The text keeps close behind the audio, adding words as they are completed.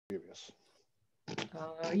serious.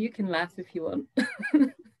 Oh, you can laugh if you want.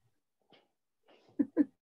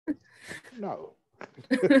 No.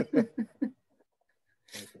 It's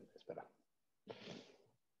better.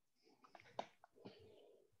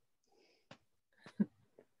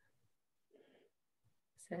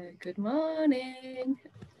 So, good morning.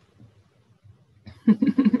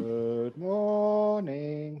 Good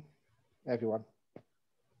morning, everyone.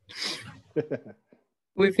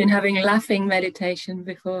 We've been having laughing meditation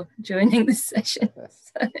before joining this session.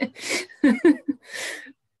 So.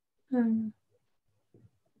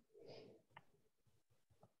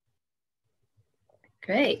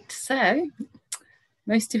 Great. So,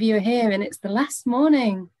 most of you are here and it's the last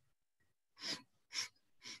morning.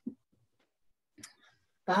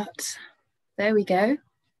 But there we go.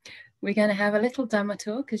 We're going to have a little Dhamma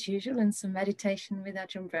talk as usual and some meditation with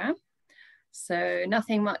Ajahn Brahm. So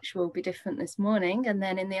nothing much will be different this morning. And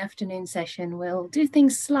then in the afternoon session, we'll do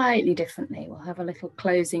things slightly differently. We'll have a little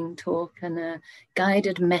closing talk and a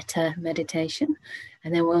guided metta meditation.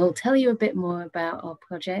 And then we'll tell you a bit more about our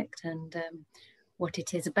project and what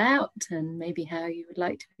it is about and maybe how you would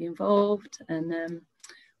like to be involved and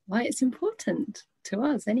why it's important to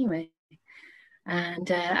us anyway.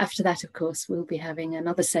 And after that, of course, we'll be having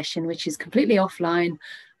another session, which is completely offline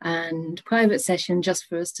and private session just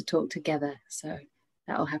for us to talk together. So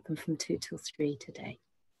that'll happen from 2 till 3 today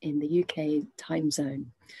in the UK time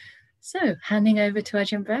zone. So handing over to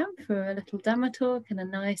Ajahn Brahm for a little Dhamma talk and a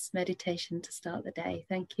nice meditation to start the day.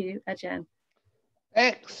 Thank you, Ajahn.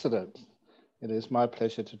 Excellent. It is my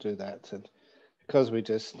pleasure to do that. And because we're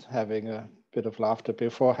just having a bit of laughter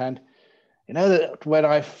beforehand, you know that when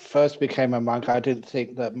I first became a monk, I didn't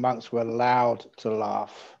think that monks were allowed to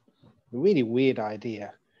laugh. A really weird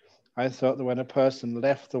idea. I thought that when a person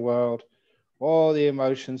left the world, all the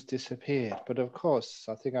emotions disappeared. But of course,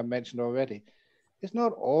 I think I mentioned already, it's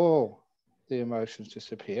not all the emotions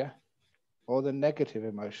disappear, all the negative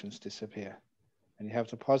emotions disappear, and you have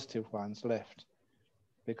the positive ones left.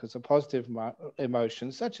 Because the positive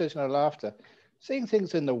emotions, such as laughter, seeing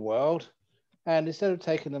things in the world, and instead of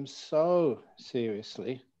taking them so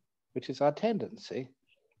seriously, which is our tendency,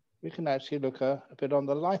 we can actually look a bit on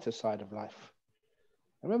the lighter side of life.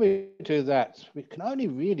 And when we do that, we can only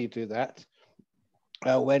really do that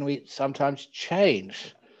when we sometimes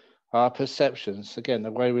change our perceptions. Again,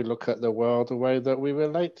 the way we look at the world, the way that we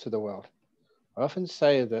relate to the world. I often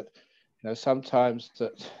say that, sometimes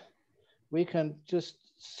that we can just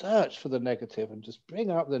search for the negative and just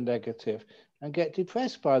bring up the negative and get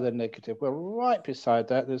depressed by the negative. Well, right beside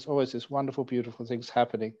that, there's always this wonderful, beautiful things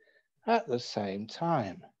happening at the same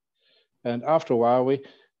time. And after a while, we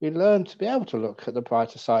learn to be able to look at the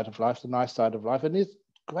brighter side of life, the nice side of life. And these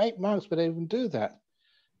great monks would even do that.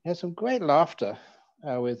 There's some great laughter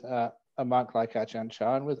with a monk like Ajahn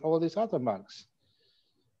Chah and with all these other monks.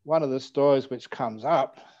 One of the stories which comes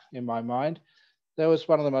up in my mind, there was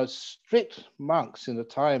one of the most strict monks in the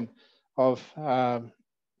time of,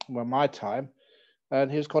 my time,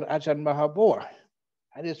 and he was called Ajahn Brahm.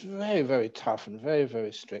 And he's very, very tough and very,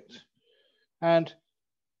 very strict. And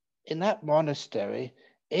in that monastery,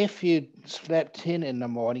 if you slept in the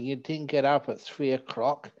morning, you didn't get up at 3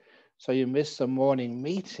 o'clock, so you missed the morning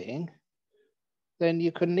meeting, then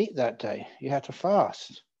you couldn't eat that day. You had to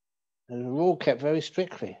fast. And the rule kept very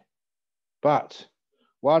strictly. But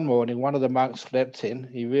one morning, one of the monks slept in.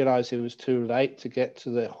 He realized it was too late to get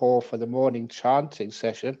to the hall for the morning chanting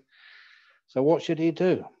session. So what should he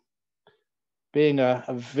do? Being a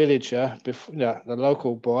villager, the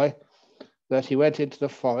local boy, that he went into the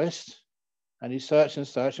forest and he searched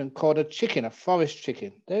and caught a chicken, a forest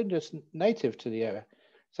chicken. They're just native to the area.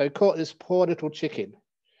 So he caught this poor little chicken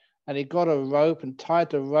and he got a rope and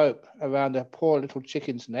tied the rope around the poor little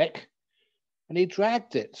chicken's neck and he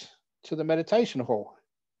dragged it to the meditation hall.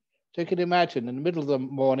 So you can imagine in the middle of the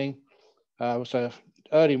morning, so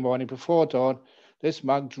early morning before dawn, this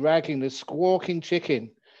monk dragging this squawking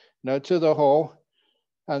chicken, to the hall,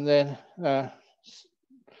 and then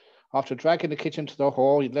after dragging the chicken to the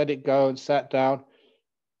hall, he let it go and sat down,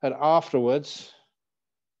 and afterwards,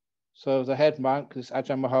 so the head monk, this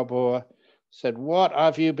Ajahn Brahm, said, "What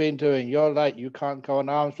have you been doing? You're late. You can't go on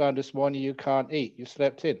alms round this morning. You can't eat. You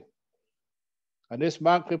slept in." And this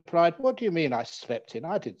monk replied, "What do you mean I slept in?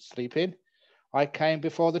 I didn't sleep in. I came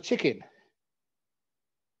before the chicken."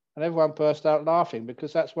 And everyone burst out laughing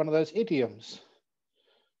because that's one of those idioms.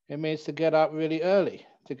 It means to get up really early,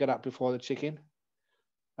 to get up before the chicken.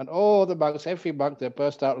 And all the monks, every monk there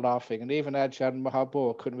burst out laughing. And even Ajahn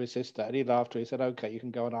Brahm couldn't resist that. And he laughed. He said, "Okay, you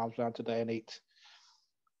can go on alms round today and eat."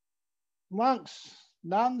 Monks,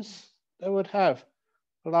 nuns, they would have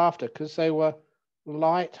laughter because they were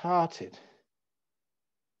light-hearted.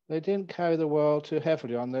 They didn't carry the world too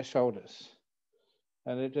heavily on their shoulders.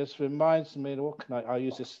 And it just reminds me, what can I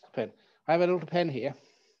use this pen. I have a little pen here,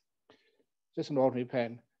 just an ordinary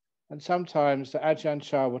pen. And sometimes the Ajahn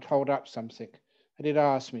Chah would hold up something. And he'd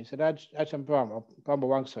ask me, he said, Ajahn Brahm, or Brahma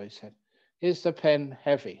Wangso, he said, is the pen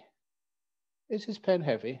heavy? Is this pen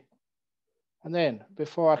heavy? And then,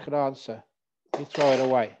 before I could answer, he'd throw it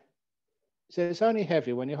away. He said, it's only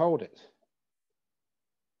heavy when you hold it,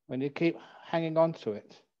 when you keep hanging on to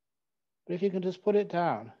it. But if you can just put it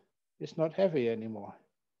down, it's not heavy anymore.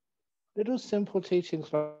 Little simple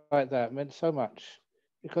teachings like that meant so much,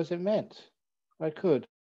 because it meant I could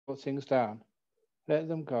put things down, let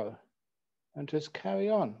them go, and just carry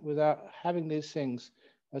on without having these things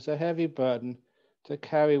as a heavy burden to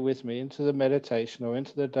carry with me into the meditation or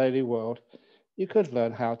into the daily world. You could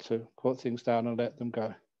learn how to put things down and let them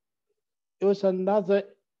go. It was another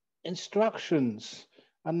instructions,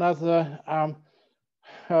 another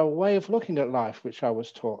way of looking at life, which I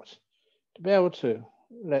was taught, to be able to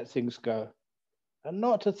let things go and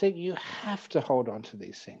not to think you have to hold on to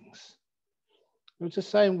these things. It was the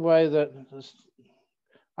same way that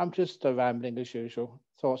I'm just rambling as usual,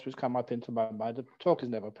 thoughts which come up into my mind. The talk is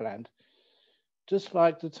never planned. Just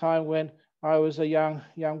like the time when I was a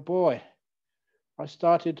young boy, I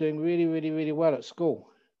started doing really well at school.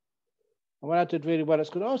 And when I did really well at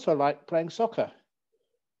school, I also liked playing soccer.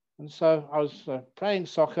 And so I was playing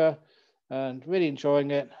soccer and really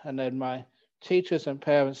enjoying it. And then my teachers and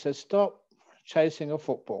parents said, stop chasing a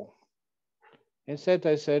football. Instead,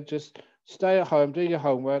 they said, just stay at home, do your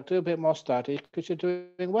homework, do a bit more study, because you're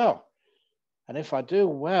doing well. And if I do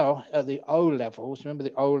well at the O levels, remember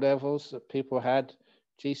the O levels that people had,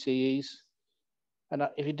 GCEs? And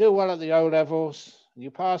if you do well at the O levels, and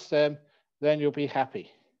you pass them, then you'll be happy.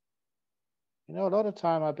 You know, a lot of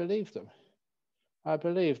time I believed them. I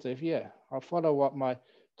believed if, I'll follow what my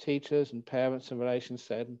teachers and parents and relations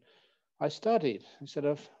said. And I studied instead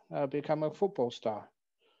of becoming a football star.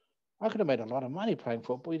 I could have made a lot of money playing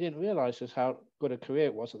football. You didn't realize just how good a career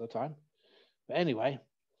it was at the time. But anyway,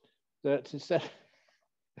 that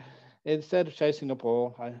instead of chasing a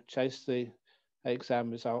ball, I chased the exam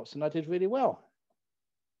results and I did really well.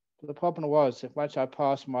 But the problem was, if once I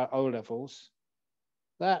passed my O levels,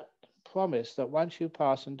 that promise that once you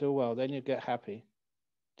pass and do well, then you get happy,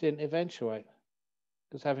 didn't eventuate.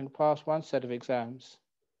 Because having passed one set of exams,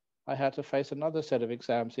 I had to face another set of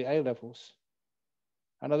exams, the A levels.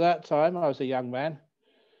 And at that time, I was a young man.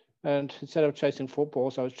 And instead of chasing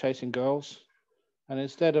footballs, I was chasing girls. And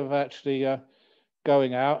instead of actually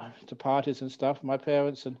going out to parties and stuff, my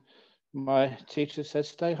parents and my teachers said,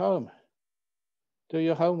 stay home, do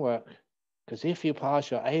your homework. Because if you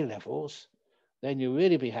pass your A levels, then you'll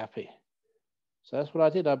really be happy. So that's what I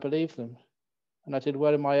did. I believed them. And I did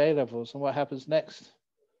well in my A levels. And what happens next?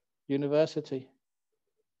 University.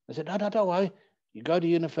 I said, no, don't worry. You go to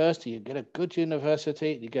university, you get a good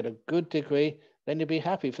university, you get a good degree, then you'll be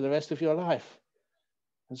happy for the rest of your life.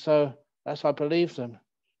 And so that's why I believed them.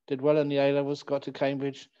 Did well in the A levels, got to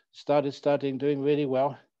Cambridge, started studying, doing really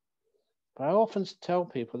well. But I often tell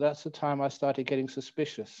people that's the time I started getting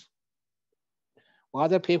suspicious. While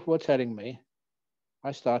other people were telling me,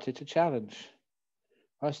 I started to challenge.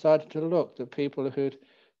 I started to look at people who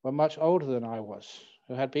were much older than I was,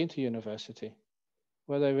 who had been to university.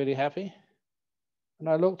 Were they really happy? And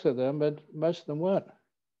I looked at them, but most of them weren't.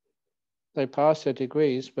 They passed their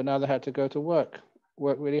degrees, but now they had to go to work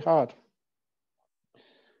really hard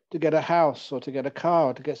to get a house or to get a car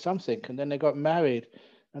or to get something. And then they got married,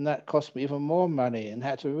 and that cost me even more money and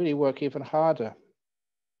had to really work even harder.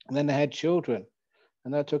 And then they had children,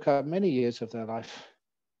 and that took up many years of their life.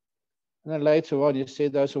 And then later on, you see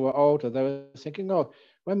those who were older, they were thinking, oh,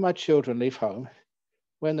 when my children leave home,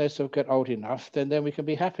 when they sort of get old enough, then we can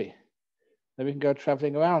be happy. Then we can go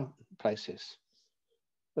traveling around places.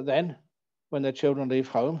 But then when their children leave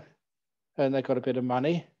home and they've got a bit of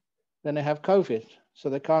money, then they have COVID. So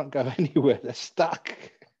they can't go anywhere. They're stuck.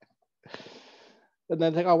 And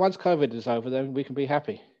then they think, oh, once COVID is over, then we can be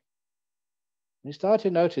happy. And you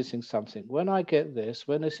started noticing something. When I get this,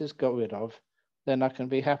 when this is got rid of, then I can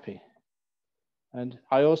be happy. And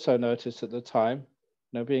I also noticed at the time,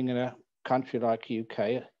 being in a country like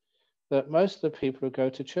UK, that most of the people who go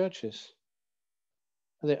to churches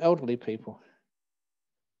are the elderly people.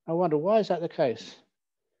 I wonder, why is that the case?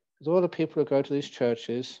 Because all the people who go to these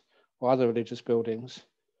churches or other religious buildings,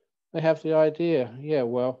 they have the idea,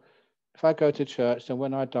 well, if I go to church, then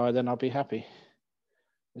when I die, then I'll be happy.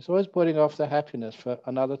 It's always putting off the happiness for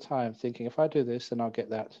another time, thinking if I do this, then I'll get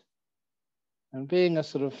that. And being a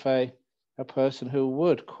sort of a person who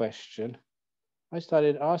would question, I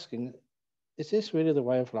started asking, is this really the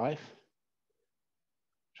way of life?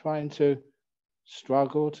 Trying to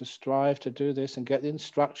struggle, to strive to do this and get the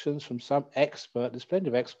instructions from some expert. There's plenty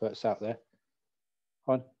of experts out there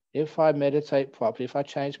on if I meditate properly, if I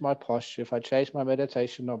change my posture, if I change my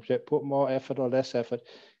meditation object, put more effort or less effort,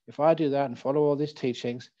 if I do that and follow all these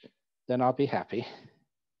teachings, then I'll be happy.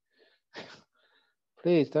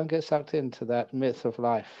 Please don't get sucked into that myth of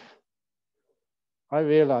life. I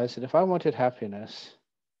realized that if I wanted happiness,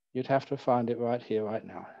 you'd have to find it right here, right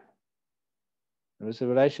now. It was a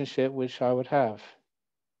relationship which I would have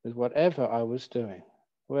with whatever I was doing,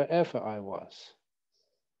 wherever I was.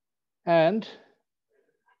 And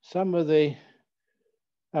some of the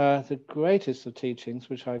greatest of teachings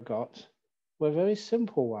which I got were very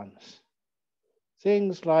simple ones.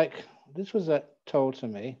 Things like, this was told to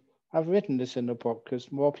me, I've written this in the book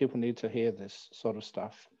because more people need to hear this sort of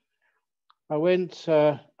stuff. I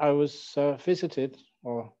was visited,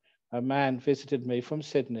 or a man visited me from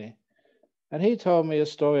Sydney, and he told me a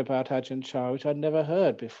story about Ajahn Chah which I'd never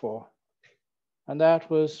heard before. And that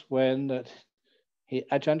was when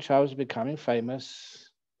Ajahn Chah was becoming famous,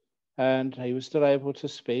 and he was still able to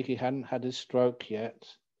speak. He hadn't had his stroke yet.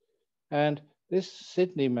 And this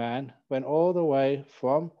Sydney man went all the way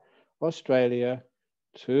from Australia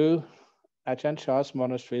to Ajahn Chah's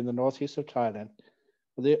monastery in the northeast of Thailand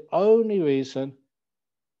for the only reason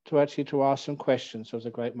to ask some questions of the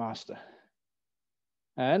great master.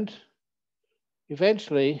 And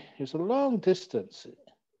eventually, it was a long distance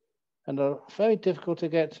and very difficult to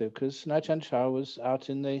get to because Ajahn Chah was out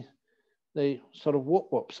in the sort of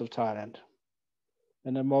whoop-whoops of Thailand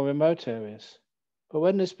in the more remote areas. But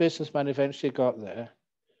when this businessman eventually got there,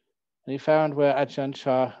 and he found where Ajahn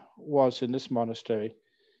Chah was in this monastery,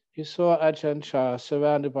 he saw Ajahn Chah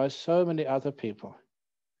surrounded by so many other people.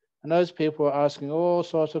 And those people were asking all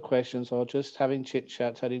sorts of questions or just having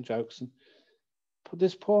chit-chat, telling jokes. And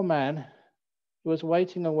this poor man, he was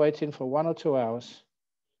waiting and waiting for 1 or 2 hours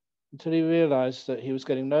until he realized that he was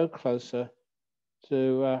getting no closer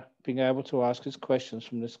to being able to ask his questions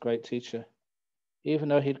from this great teacher, even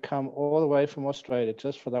though he'd come all the way from Australia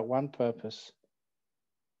just for that one purpose.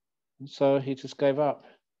 And so he just gave up.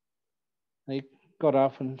 And he got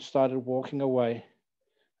up and started walking away.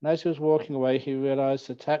 And as he was walking away, he realized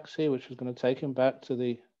the taxi, which was going to take him back to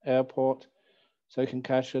the airport so he can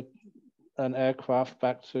catch an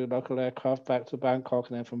local aircraft back to Bangkok,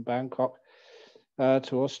 and then from Bangkok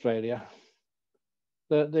to Australia.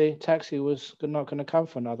 The taxi was not going to come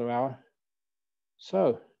for another hour.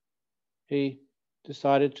 So he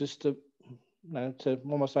decided just to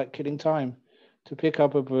almost like killing time, to pick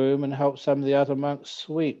up a broom and help some of the other monks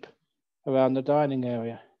sweep around the dining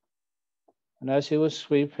area. And as he was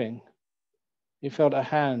sweeping, he felt a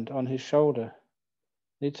hand on his shoulder.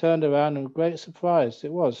 He turned around and with great surprise,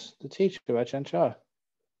 it was the teacher, Ajahn Chah.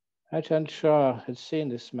 Ajahn Chah had seen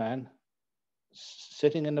this man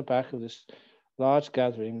sitting in the back of this large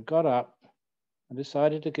gathering, got up and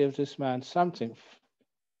decided to give this man something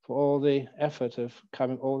for all the effort of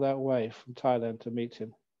coming all that way from Thailand to meet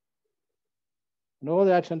him. And all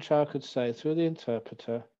the Ajahn Chah could say through the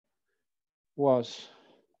interpreter was,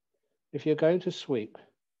 if you're going to sweep,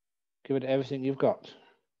 give it everything you've got.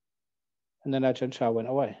 And then Ajahn Chah went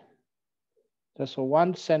away. That's for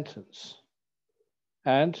one sentence.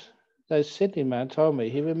 And the Sydney man told me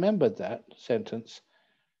he remembered that sentence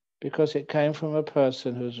because it came from a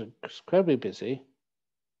person who was incredibly busy,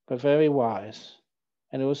 but very wise,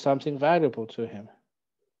 and it was something valuable to him.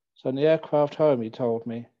 So on the aircraft home, he told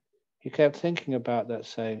me, he kept thinking about that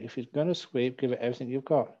saying, if you're going to sweep, give it everything you've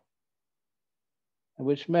got. And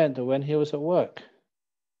which meant that when he was at work,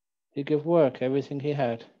 he'd give work everything he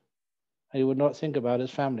had, and he would not think about his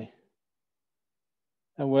family.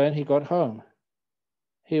 And when he got home,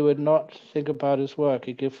 he would not think about his work.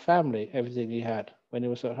 He'd give family everything he had when he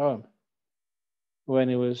was at home. When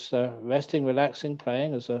he was resting, relaxing,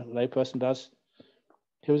 playing, as a layperson does,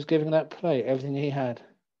 he was giving that play everything he had.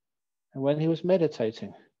 And when he was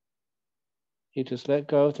meditating, he just let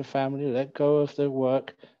go of the family, let go of the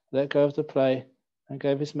work, let go of the play, and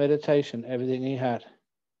gave his meditation everything he had.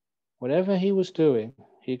 Whatever he was doing,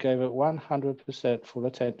 he gave it 100% full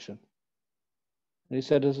attention. And he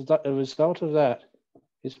said as a result of that,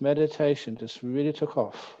 his meditation just really took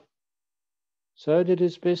off. So did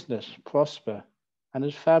his business prosper, and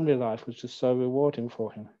his family life was just so rewarding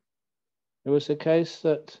for him. It was the case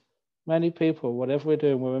that many people, whatever we're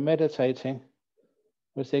doing, when we're meditating,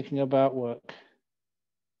 we're thinking about work.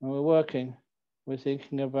 When we're working, we're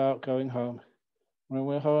thinking about going home. When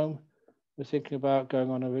we're home, we're thinking about going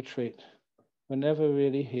on a retreat. We're never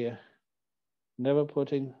really here, never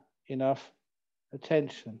putting enough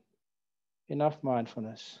attention, enough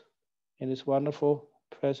mindfulness in this wonderful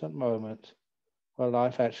present moment where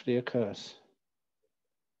life actually occurs.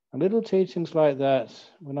 And little teachings like that,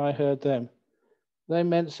 when I heard them, they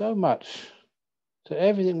meant so much to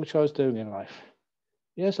everything which I was doing in life.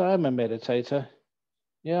 Yes, I am a meditator.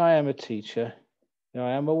 Yeah, I am a teacher. Yeah,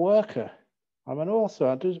 I am a worker. I'm an author.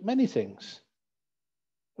 I do many things.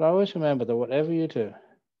 But I always remember that whatever you do,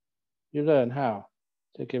 you learn how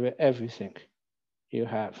to give it everything you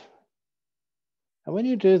have. And when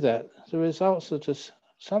you do that, the results are just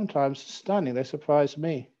sometimes stunning. They surprise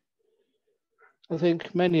me. I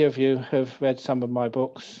think many of you have read some of my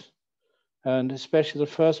books, and especially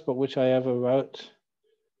the first book which I ever wrote.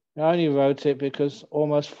 I only wrote it because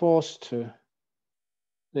almost forced to.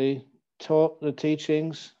 The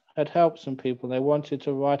teachings had helped some people. They wanted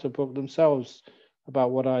to write a book themselves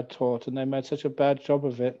about what I taught, and they made such a bad job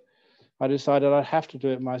of it. I decided I'd have to do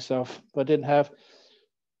it myself, but I didn't have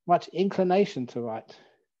much inclination to write.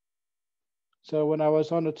 So when I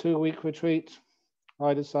was on a 2-week retreat,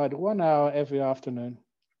 I decided 1 hour every afternoon,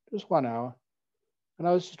 just 1 hour. And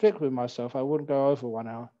I was strict with myself. I wouldn't go over 1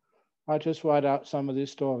 hour. I'd just write out some of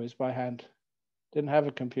these stories by hand. Didn't have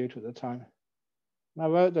a computer at the time. And I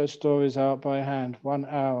wrote those stories out by hand, 1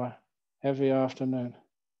 hour every afternoon.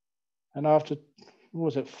 And after,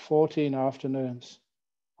 14 afternoons,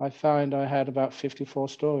 I found I had about 54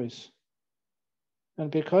 stories. And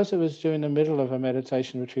because it was during the middle of a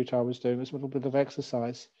meditation retreat I was doing, this little bit of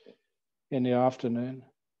exercise in the afternoon,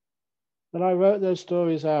 that I wrote those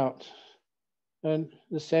stories out. And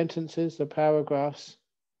the sentences, the paragraphs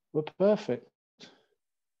were perfect.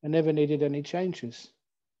 I never needed any changes.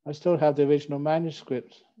 I still have the original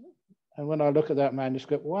manuscript. And when I look at that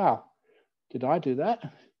manuscript, wow, did I do that?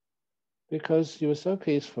 Because you were so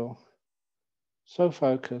peaceful, so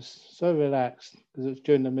focused, so relaxed, because it was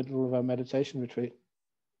during the middle of our meditation retreat,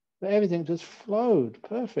 that everything just flowed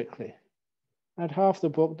perfectly. I had half the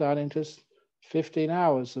book done in just 15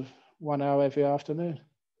 hours of 1 hour every afternoon.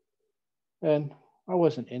 And I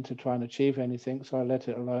wasn't into trying to achieve anything, so I let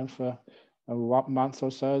it alone for a month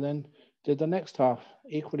or so, then did the next half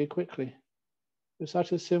equally quickly. It was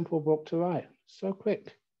such a simple book to write, so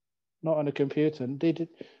quick, not on a computer, and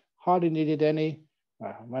hardly needed any,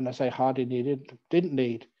 when I say hardly needed, didn't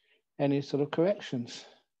need any sort of corrections.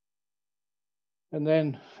 And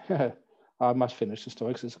then, I must finish the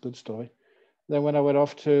story because it's a good story. Then when I went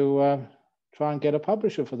off to try and get a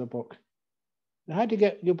publisher for the book, how do you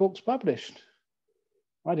get your books published?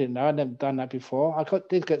 I didn't know. I'd never done that before. I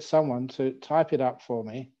did get someone to type it up for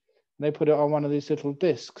me. And they put it on one of these little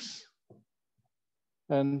discs.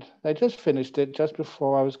 And they just finished it just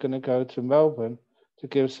before I was going to go to Melbourne to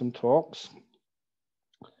give some talks.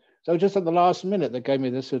 So just at the last minute, they gave me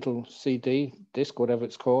this little CD, disc, whatever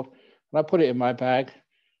it's called. And I put it in my bag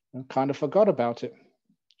and kind of forgot about it.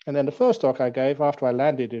 And then the first talk I gave after I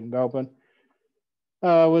landed in Melbourne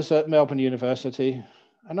was at Melbourne University.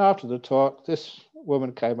 And after the talk, this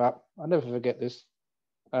woman came up. I'll never forget this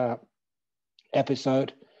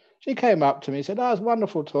episode. She came up to me and said, "Oh, it was a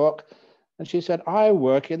wonderful talk." And she said, "I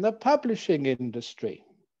work in the publishing industry.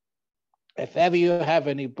 If ever you have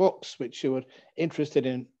any books which you are interested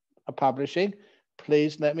in publishing,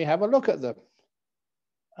 please let me have a look at them."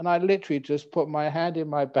 And I literally just put my hand in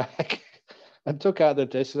my bag and took out the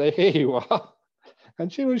disc and said, "Here you are."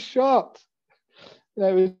 And she was shocked.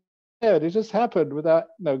 It just happened without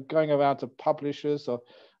going around to publishers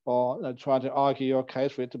or trying to argue your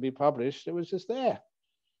case for it to be published. It was just there.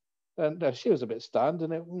 And she was a bit stunned,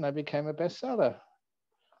 and it became a bestseller.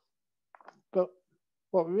 But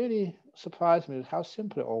what really surprised me was how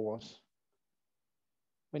simple it all was.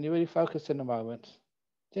 When you really focused in the moment,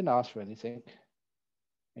 didn't ask for anything,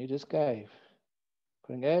 you just gave,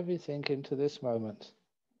 putting everything into this moment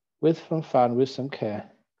with some fun, with some care.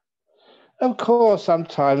 Of course,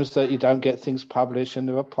 sometimes that you don't get things published and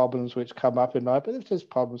there are problems which come up in life, but if there's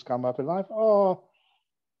problems come up in life,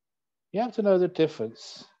 you have to know the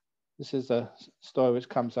difference. This is a story which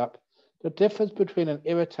comes up. The difference between an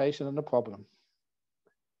irritation and a problem.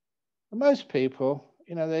 And most people,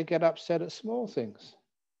 they get upset at small things.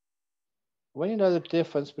 When you know the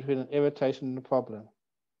difference between an irritation and a problem,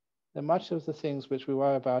 then much of the things which we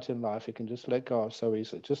worry about in life, you can just let go of so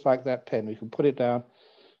easily. Just like that pen, we can put it down,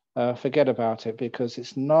 forget about it because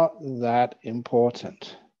it's not that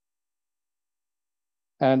important.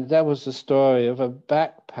 And that was the story of a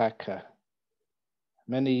backpacker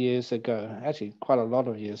many years ago, actually quite a lot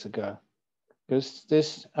of years ago, because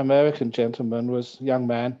this American young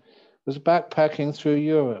man, was backpacking through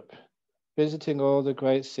Europe, visiting all the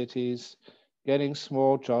great cities, getting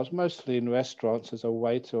small jobs, mostly in restaurants as a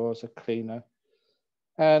waiter or as a cleaner.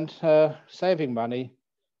 and saving money,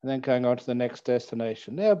 and then going on to the next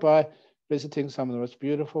destination, thereby visiting some of the most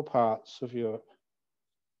beautiful parts of Europe.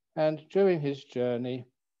 And during his journey,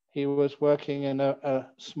 he was working in a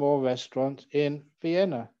small restaurant in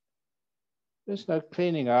Vienna. There's no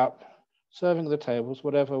cleaning up, serving the tables,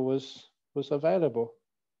 whatever was available.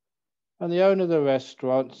 And the owner of the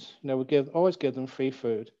restaurant, would always give them free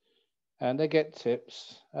food, and they get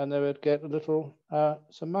tips, and they would get a little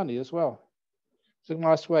some money as well. It's a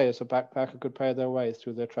nice way as a backpacker could pay their way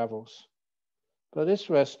through their travels. But this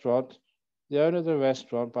restaurant, the owner of the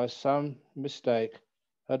restaurant, by some mistake,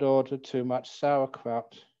 had ordered too much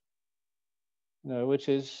sauerkraut. Which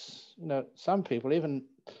is, some people, even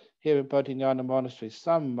here in Bodhinyana Monastery,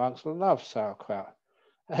 some monks love sauerkraut.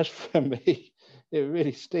 As for me, it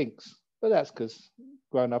really stinks. But that's because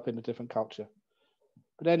grown up in a different culture.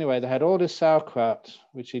 But anyway, they had all this sauerkraut,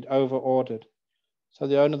 which he'd over-ordered. So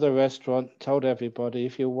the owner of the restaurant told everybody,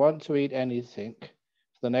 if you want to eat anything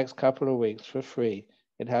for the next couple of weeks for free,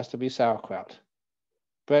 it has to be sauerkraut.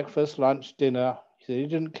 Breakfast, lunch, dinner, he said he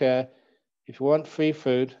didn't care. If you want free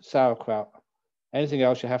food, sauerkraut. Anything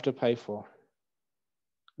else you have to pay for.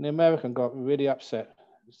 And the American got really upset.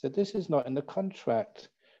 He said, this is not in the contract.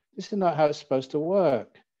 This is not how it's supposed to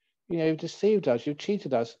work. You've deceived us, you've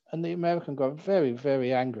cheated us. And the American got very,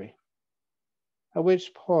 very angry. At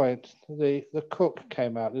which point the cook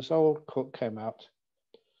came out, this old cook came out.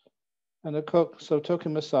 And the cook so took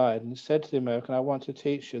him aside and said to the American, I want to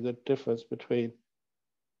teach you the difference between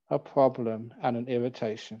a problem and an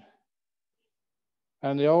irritation.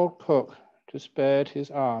 And the old cook just bared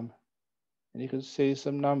his arm, and you could see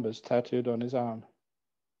some numbers tattooed on his arm.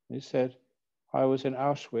 And he said, I was in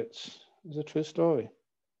Auschwitz. It's a true story.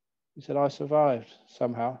 He said, I survived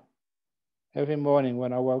somehow. Every morning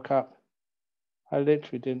when I woke up, I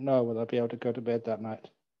literally didn't know whether I'd be able to go to bed that night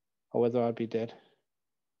or whether I'd be dead.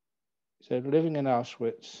 He said, living in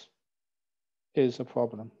Auschwitz is a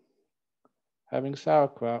problem. Having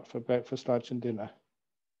sauerkraut for breakfast, lunch, and dinner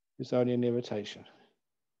is only an irritation.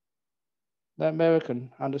 The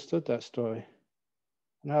American understood that story,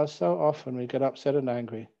 and how so often we get upset and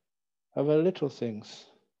angry over little things,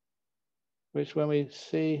 which when we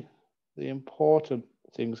see the important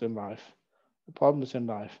things in life, the problems in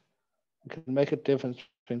life, it can make a difference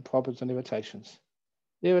between problems and irritations.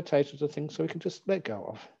 The irritations are things so we can just let go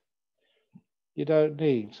of. You don't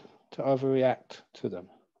need to overreact to them.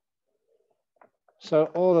 So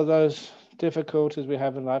all of those difficulties we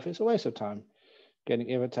have in life, it's a waste of time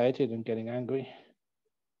getting irritated and getting angry.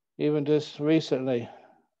 Even just recently,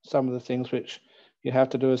 some of the things which you have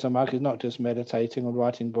to do as a monk is not just meditating or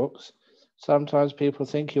writing books. Sometimes people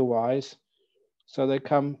think you're wise, so they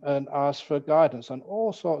come and ask for guidance on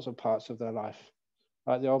all sorts of parts of their life,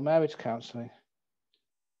 like the old marriage counseling.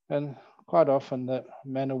 And quite often that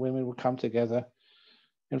men and women will come together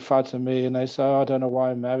in front of me and they say, I don't know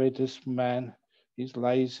why I married this man. He's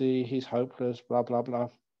lazy, he's hopeless, blah, blah, blah.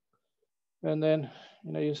 And then,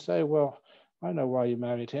 you say, well, I know why you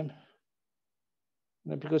married him.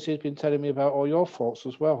 Because he's been telling me about all your faults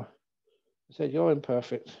as well. I said, you're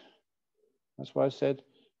imperfect. That's why I said,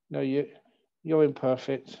 you're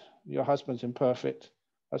imperfect. Your husband's imperfect.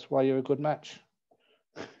 That's why you're a good match.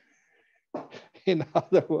 In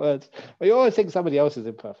other words, we always think somebody else is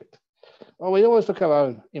imperfect. Or we always look at our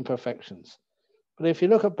own imperfections. But if you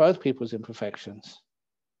look at both people's imperfections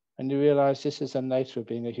and you realize this is the nature of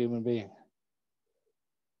being a human being,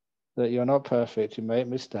 that you're not perfect, you make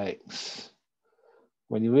mistakes.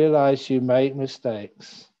 When you realize you make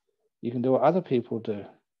mistakes, you can do what other people do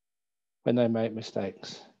when they make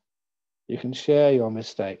mistakes. You can share your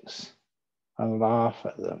mistakes and laugh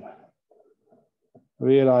at them,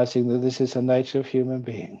 realizing that this is the nature of human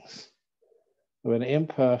beings. We're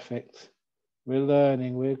imperfect, we're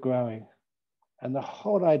learning, we're growing. And the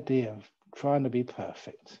whole idea of trying to be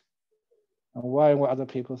perfect and worrying what other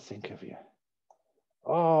people think of you.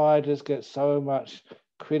 Oh, I just get so much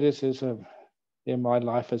criticism in my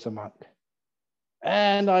life as a monk.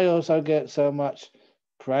 And I also get so much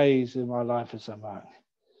praise in my life as a monk.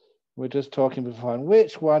 We're just talking before, and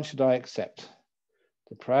which one should I accept?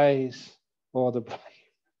 The praise or the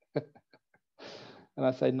blame? And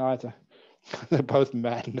I say neither. They're both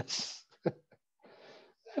madness.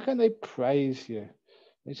 How can they praise you?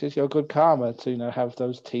 It's just your good karma to have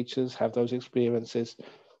those teachers, have those experiences,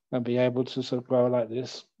 and be able to sort of grow like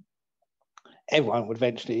this. Everyone would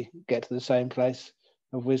eventually get to the same place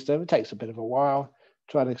of wisdom. It takes a bit of a while,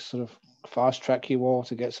 trying to sort of fast track you all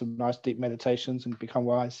to get some nice deep meditations and become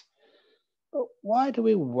wise. But why do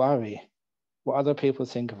we worry what other people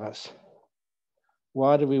think of us?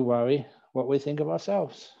 Why do we worry what we think of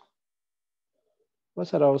ourselves? what's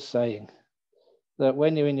that old saying? That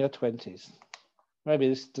when you're in your 20s, maybe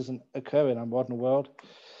this doesn't occur in our modern world,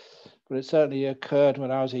 but it certainly occurred when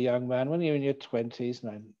I was a young man. When you're in your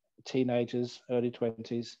 20s, teenagers, early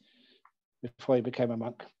 20s, before you became a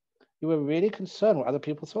monk, you were really concerned what other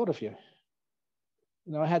people thought of you.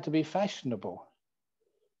 I had to be fashionable.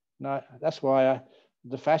 That's why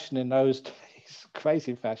the fashion in those days,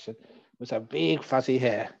 crazy fashion, was a big fuzzy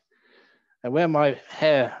hair. And when my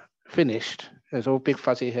hair finished, it was all big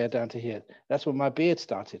fuzzy hair down to here. That's when my beard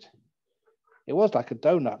started. It was like a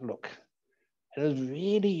donut look. It was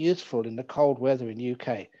really useful in the cold weather in UK.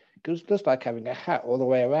 It was just like having a hat all the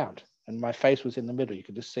way around, and my face was in the middle. You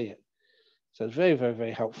could just see it. So it's very, very,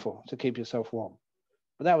 very helpful to keep yourself warm.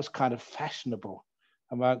 But that was kind of fashionable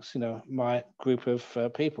amongst, my group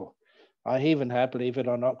of people. I even had, believe it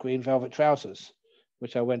or not, green velvet trousers,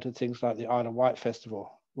 which I went to things like the Isle of Wight Festival,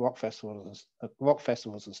 rock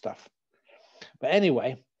festivals and stuff. But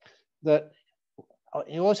anyway, that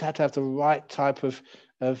you also had to have the right type of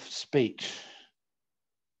speech.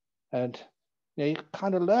 And you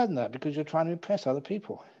kind of learn that because you're trying to impress other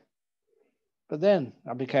people. But then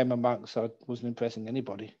I became a monk, so I wasn't impressing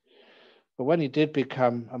anybody. But when you did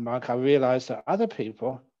become a monk, I realized that other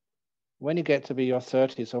people, when you get to be your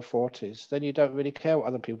 30s or 40s, then you don't really care what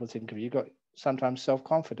other people think of you. You've got sometimes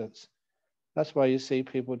self-confidence. That's why you see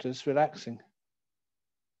people just relaxing.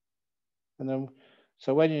 And then,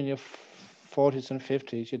 so when you're in your 40s and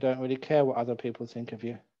 50s, you don't really care what other people think of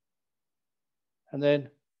you. And then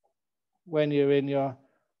when you're in your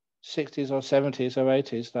 60s or 70s or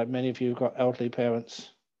 80s, like many of you have got elderly parents,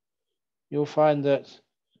 you'll find that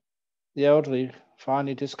the elderly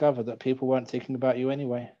finally discover that people weren't thinking about you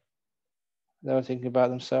anyway. They were thinking about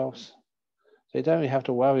themselves. So you don't really have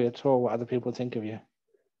to worry at all what other people think of you.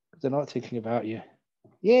 They're not thinking about you.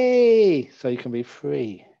 Yay! So you can be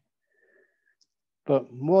free.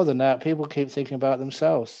 But more than that, people keep thinking about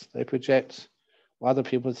themselves. They project what other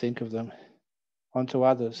people think of them onto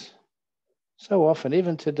others. So often,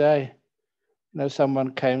 even today,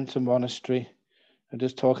 someone came to monastery and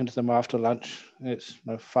just talking to them after lunch. It's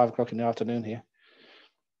 5 o'clock in the afternoon here.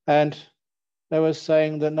 And they were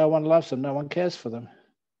saying that no one loves them, no one cares for them.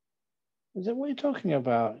 I said, what are you talking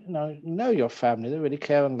about? You know your family, they really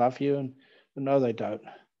care and love you, and no, they don't.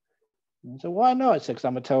 And I said, why not? I said, because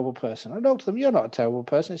I'm a terrible person. I looked at them, you're not a terrible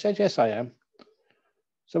person. He said, yes, I am.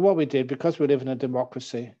 So what we did, because we live in a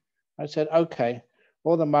democracy, I said, okay,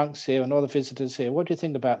 all the monks here and all the visitors here, what do you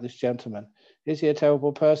think about this gentleman? Is he a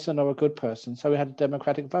terrible person or a good person? So we had a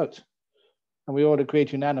democratic vote. And we all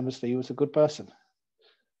agreed unanimously he was a good person.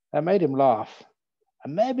 That made him laugh.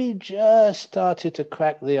 And maybe just started to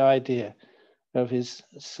crack the idea of his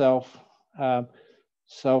what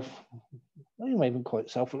do you even call it,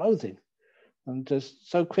 self-loathing, and just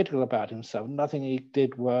so critical about himself. Nothing he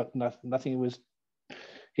did worked, nothing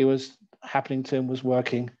he was happening to him was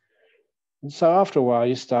working. And so after a while,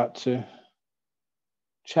 you start to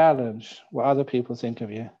challenge what other people think of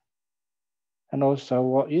you and also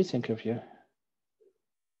what you think of you.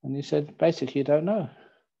 And he said, basically, you don't know.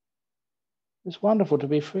 It's wonderful to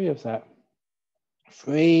be free of that.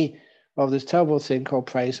 Free of this terrible thing called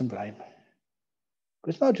praise and blame.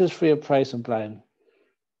 But it's not just free of praise and blame.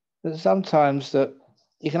 There's sometimes that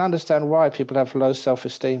you can understand why people have low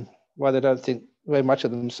self-esteem, why they don't think very much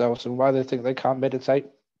of themselves, and why they think they can't meditate.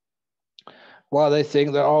 Why they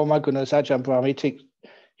think that, oh my goodness, Ajahn Brahm,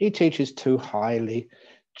 he teaches too highly.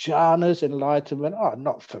 Jhana's enlightenment,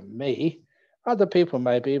 not for me. Other people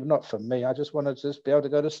maybe, but not for me. I just want to just be able to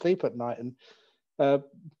go to sleep at night and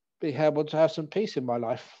be able to have some peace in my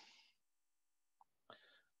life.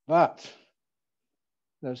 But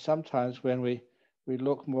sometimes when we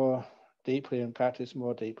look more deeply and practice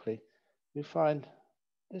more deeply, we find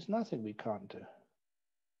there's nothing we can't do.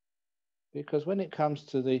 Because when it comes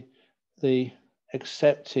to the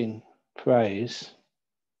accepting praise,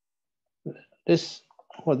 this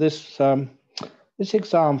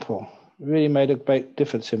example really made a great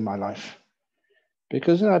difference in my life.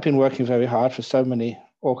 Because I've been working very hard for so many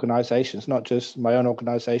organizations, not just my own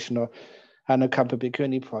organization or Anakampa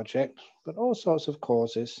Bhikkhuni project, but all sorts of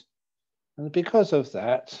causes. And because of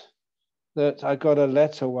that I got a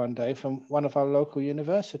letter one day from one of our local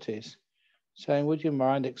universities saying, would you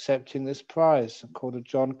mind accepting this prize called a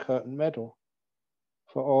John Curtin Medal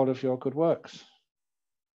for all of your good works?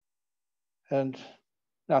 And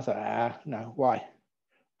I thought, no, why?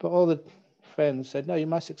 But all the friends said, no, you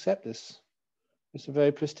must accept this. It's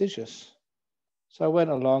very prestigious. So I went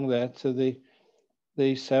along there to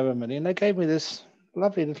the ceremony and they gave me this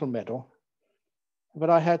lovely little medal, but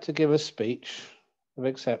I had to give a speech of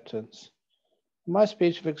acceptance. My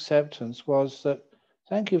speech of acceptance was that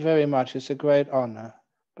Thank you very much. It's a great honor.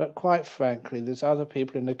 But quite frankly, there's other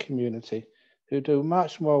people in the community who do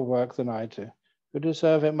much more work than I do, who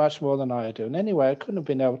deserve it much more than I do. And anyway, I couldn't have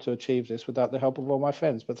been able to achieve this without the help of all my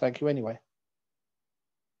friends, but thank you anyway.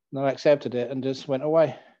 And I accepted it and just went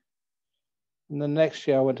away. And the next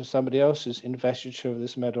year I went to somebody else's investiture of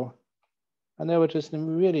this medal, and they were just a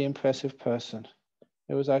really impressive person.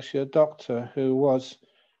 It was actually a doctor who was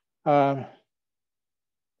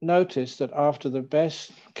noticed that after the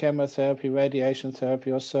best chemotherapy, radiation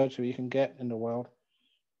therapy, or surgery you can get in the world,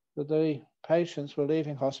 that the patients were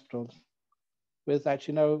leaving hospitals with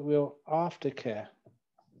actually no real aftercare.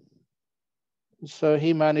 So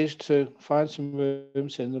he managed to find some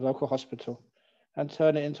rooms in the local hospital and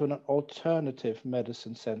turn it into an alternative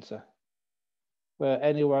medicine center where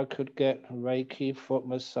anyone could get Reiki, foot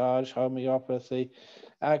massage, homeopathy,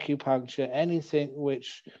 acupuncture, anything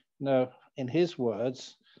which, in his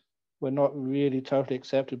words, were not really totally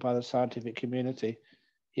accepted by the scientific community.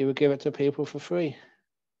 He would give it to people for free.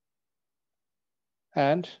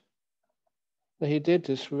 And he did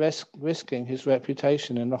this risking his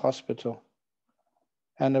reputation in the hospital.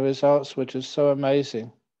 And the results were just so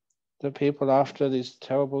amazing that people, after these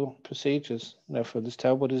terrible procedures, for this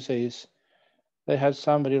terrible disease, they had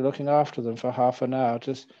somebody looking after them for half an hour,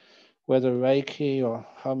 just whether Reiki or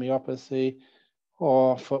homeopathy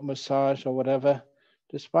or foot massage or whatever,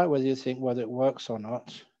 despite whether you think whether it works or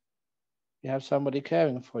not, you have somebody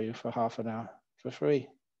caring for you for half an hour for free,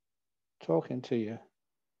 talking to you,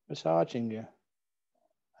 massaging you.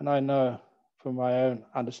 And I know from my own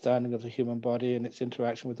understanding of the human body and its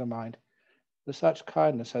interaction with the mind, that such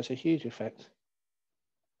kindness has a huge effect.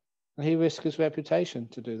 And he risked his reputation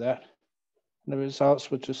to do that. And the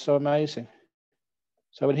results were just so amazing.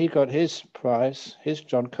 So when he got his prize, his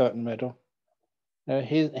John Curtin medal,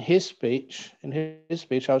 his speech,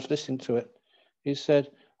 I was listening to it. He said,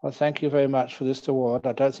 "Well, thank you very much for this award.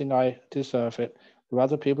 I don't think I deserve it. There are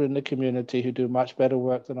other people in the community who do much better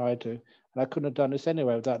work than I do. And I couldn't have done this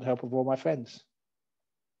anyway without the help of all my friends."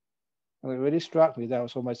 And it really struck me. That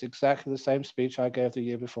was almost exactly the same speech I gave the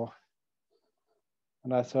year before.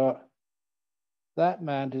 And I thought, that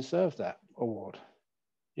man deserved that award.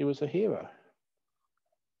 He was a hero.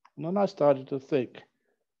 And then I started to think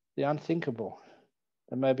the unthinkable,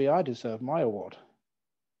 that maybe I deserve my award.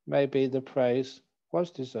 Maybe the praise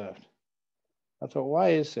was deserved. I thought, why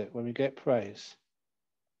is it when we get praise,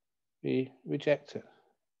 we reject it?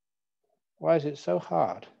 Why is it so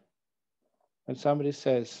hard when somebody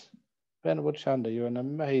says, "Venerable Canda, you're an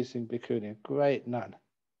amazing bhikkhuni, great nun,"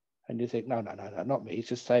 and you think, no, not me, he's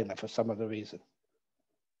just saying that for some other reason.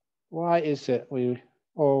 Why is it we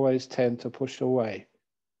always tend to push away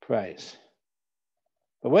praise?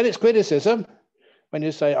 But when it's criticism, when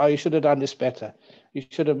you say, "Oh, you should have done this better, you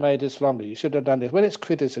should have made this longer, you should have done this," when it's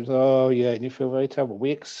criticism, oh yeah, and you feel very terrible.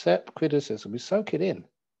 We accept criticism, we soak it in.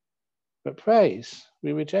 But praise,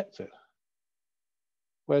 we reject it.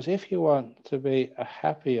 Whereas if you want to be a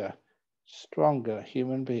happier, stronger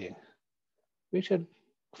human being, we should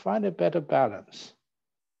find a better balance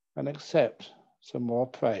and accept some more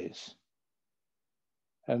praise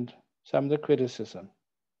and some of the criticism,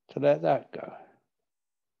 to let that go.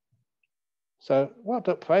 So what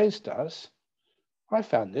that praise does, I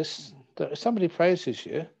found this, that if somebody praises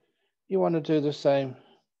you, you want to do the same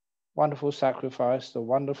wonderful sacrifice, the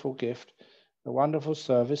wonderful gift, the wonderful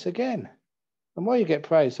service again. The more you get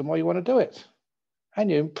praise, the more you want to do it. And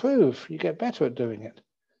you improve, you get better at doing it.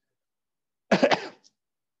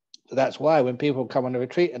 So that's why when people come on a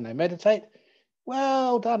retreat and they meditate,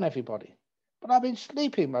 well done, everybody. But I've been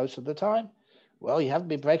sleeping most of the time. Well, you haven't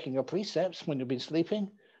been breaking your precepts when you've been sleeping.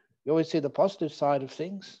 You always see the positive side of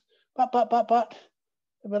things. But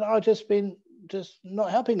I've just been not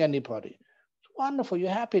helping anybody. It's wonderful. You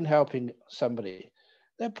have been helping somebody.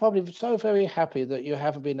 They're probably so very happy that you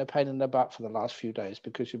haven't been a pain in the butt for the last few days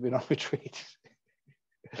because you've been on retreat.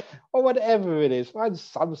 Or whatever it is, find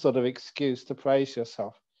some sort of excuse to praise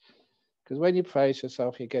yourself. Because when you praise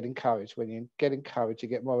yourself, you get encouraged. When you get encouraged, you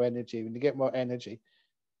get more energy. When you get more energy,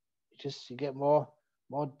 you get more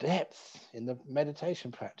depth in the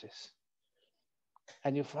meditation practice.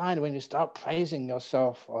 And you find when you start praising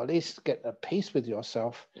yourself, or at least get at peace with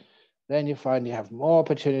yourself, then you find you have more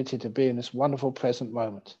opportunity to be in this wonderful present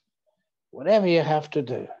moment. Whatever you have to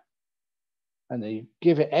do, and you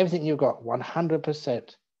give it everything you've got,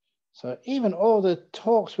 100%. So even all the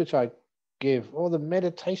talks which I give, all the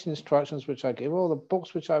meditation instructions which I give, all the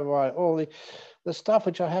books which I write, all the stuff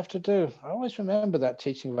which I have to do, I always remember that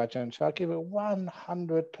teaching of Ajahn Brahm. Give it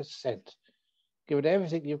 100%. Give it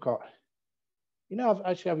everything you've got. You know,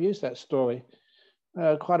 I've used that story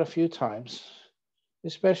quite a few times.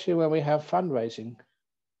 especially when we have fundraising.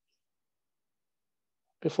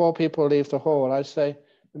 Before people leave the hall, I say,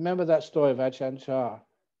 remember that story of Ajahn Brahm.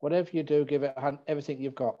 Whatever you do, give it everything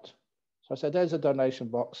you've got. So I said, there's a donation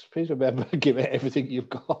box. Please remember, give it everything you've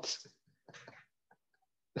got.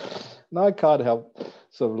 And I can't help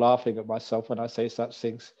sort of laughing at myself when I say such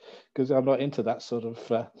things, because I'm not into that sort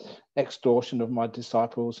of extortion of my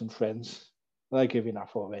disciples and friends. They give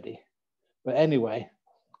enough already. But anyway,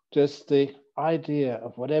 just the idea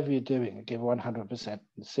of whatever you're doing, give 100%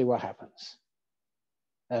 and see what happens.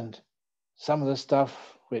 And some of the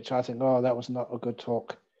stuff which I think, oh, that was not a good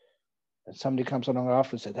talk. And somebody comes along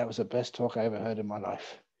after and said, that was the best talk I ever heard in my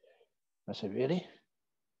life. I said, really?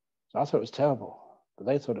 So I thought it was terrible, but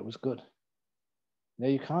they thought it was good. Now,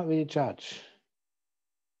 you can't really judge.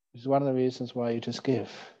 This is one of the reasons why you just give,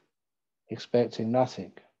 expecting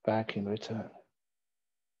nothing back in return.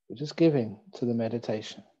 You're just giving to the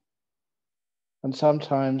meditation. And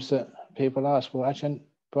sometimes people ask, well, Ajahn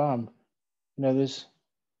Brahm, there's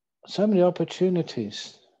so many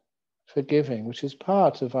opportunities for giving, which is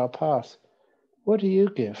part of our path. What do you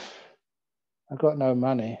give? I've got no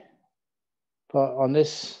money. But on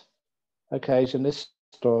this occasion, this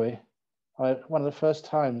story, one of the first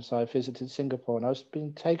times I visited Singapore, and I was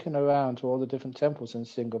being taken around to all the different temples in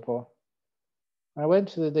Singapore. I went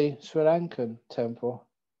to the Sri Lankan temple.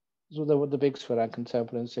 This was the big Sri Lankan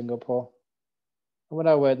temple in Singapore. And when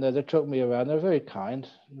I went there, they took me around. They were very kind,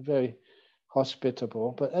 very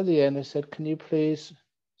hospitable. But at the end, they said, can you please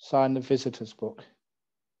sign the visitor's book?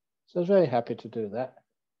 So I was very happy to do that.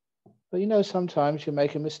 But sometimes you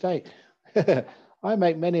make a mistake. I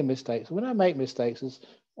make many mistakes. When I make mistakes, there's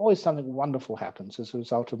always something wonderful happens as a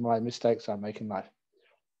result of my mistakes I make in life.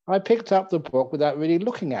 I picked up the book without really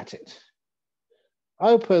looking at it. I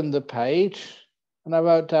opened the page and I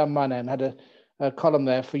wrote down my name, had a column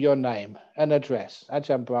there for your name, an address,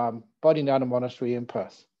 Ajahn Brahm, Bodhinyana Monastery in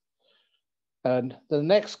Perth. And the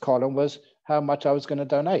next column was how much I was going to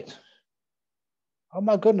donate. Oh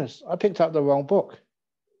my goodness, I picked up the wrong book.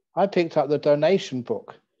 I picked up the donation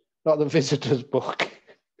book, not the visitor's book.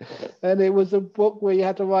 And it was a book where you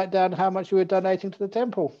had to write down how much you were donating to the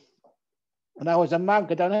temple. And I was a monk,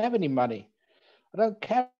 I don't have any money. I don't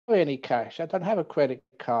carry any cash. I don't have a credit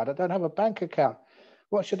card. I don't have a bank account.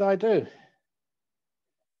 What should I do?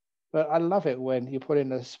 But I love it when you put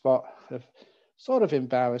in a spot of sort of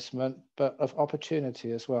embarrassment, but of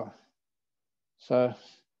opportunity as well. So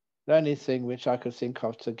the only thing which I could think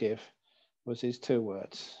of to give was these two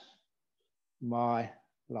words, my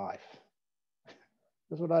life.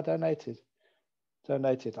 That's what I donated.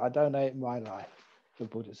 I donate my life to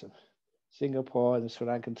Buddhism. Singapore, the Sri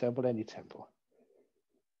Lankan temple, any temple.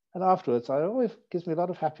 And afterwards, it always gives me a lot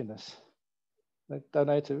of happiness. I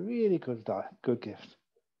donate a really good gift.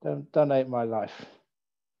 Donate my life.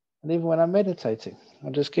 And even when I'm meditating,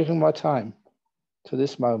 I'm just giving my time to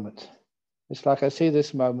this moment. It's like I see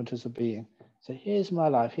this moment as a being. So here's my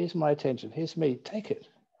life, here's my attention, here's me, take it.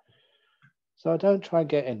 So I don't try and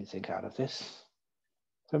get anything out of this.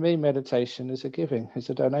 For me, meditation is a giving, it's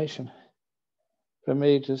a donation. For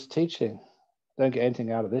me, just teaching, don't get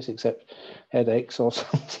anything out of this except headaches or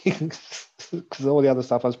something, because all the other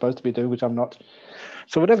stuff I'm supposed to be doing, which I'm not.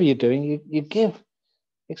 So whatever you're doing, you give,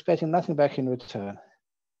 expecting nothing back in return.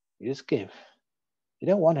 You just give. You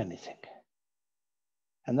don't want anything.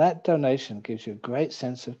 And that donation gives you a great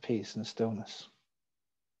sense of peace and stillness.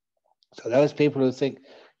 So those people who think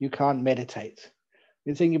you can't meditate,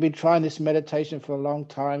 you think you've been trying this meditation for a long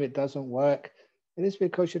time, it doesn't work. It is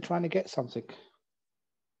because you're trying to get something.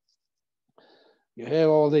 You hear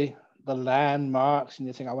all the landmarks and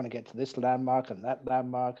you think, I want to get to this landmark and that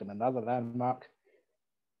landmark and another landmark.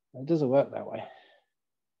 It doesn't work that way.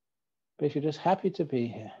 But if you're just happy to be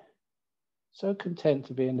here, so content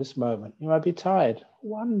to be in this moment, you might be tired.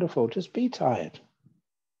 Wonderful, just be tired.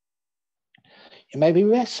 You may be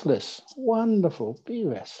restless. Wonderful, be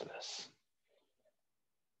restless.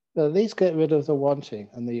 But at least get rid of the wanting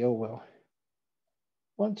and the ill will.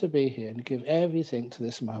 Want to be here and give everything to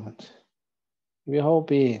this moment. Give your whole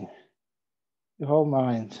being, your whole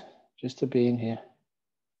mind, just to being here.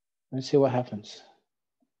 And see what happens.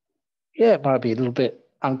 Yeah, it might be a little bit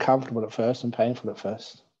uncomfortable at first and painful at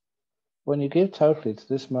first. When you give totally to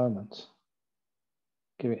this moment,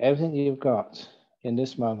 giving everything you've got in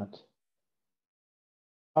this moment,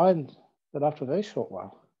 find that after a very short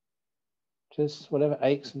while, just whatever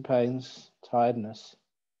aches and pains, tiredness,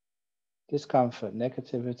 discomfort,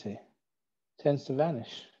 negativity tends to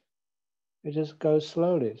vanish. It just goes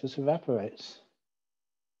slowly, it just evaporates.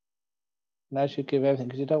 And as you give everything,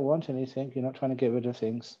 because you don't want anything, you're not trying to get rid of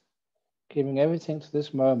things, Giving everything to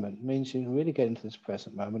this moment means you really get into this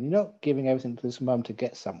present moment. You're not giving everything to this moment to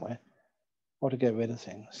get somewhere or to get rid of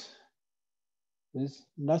things. There's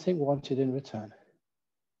nothing wanted in return.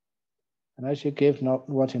 And as you give, not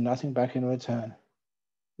wanting nothing back in return,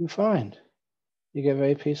 you find you get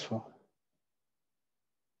very peaceful.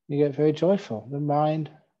 You get very joyful. The mind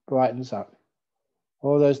brightens up.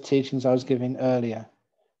 All those teachings I was giving earlier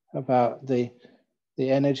about the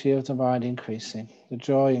energy of the mind increasing, the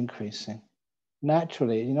joy increasing.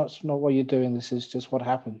 Naturally, it's not what you're doing, this is just what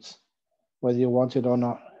happens, whether you want it or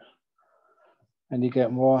not. And you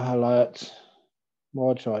get more alert,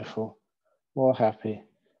 more joyful, more happy.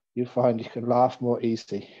 You find you can laugh more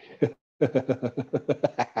easily.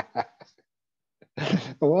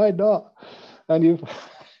 Why not? And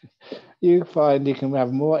you find you can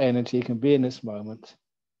have more energy, you can be in this moment.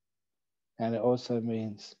 And it also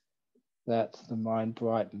means that the mind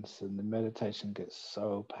brightens and the meditation gets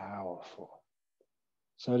so powerful.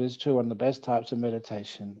 So it is true, one of the best types of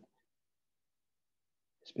meditation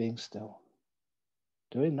is being still,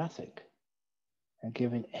 doing nothing, and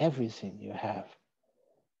giving everything you have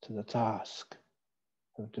to the task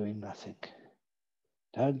of doing nothing.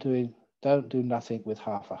 Don't do nothing with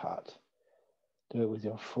half a heart. Do it with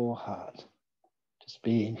your full heart. Just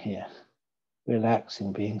being here,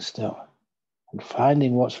 relaxing, being still, and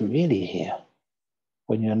finding what's really here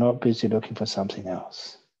when you're not busy looking for something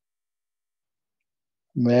else.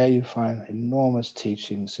 There you find enormous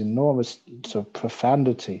teachings, enormous sort of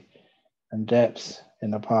profundity and depth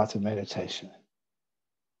in the path of meditation.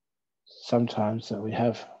 Sometimes that we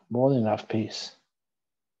have more than enough peace.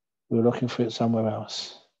 We're looking for it somewhere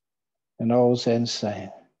else. An old Zen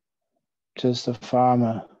saying, just the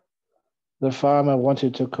farmer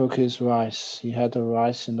wanted to cook his rice. He had the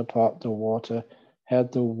rice in the pot, the water,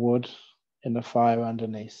 had the wood in the fire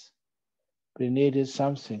underneath. But he needed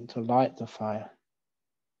something to light the fire.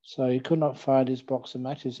 So he could not find his box of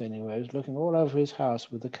matches anywhere. He was looking all over his house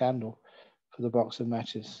with the candle for the box of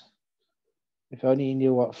matches. If only he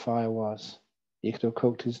knew what fire was, he could have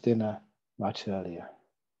cooked his dinner much earlier.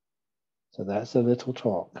 So that's a little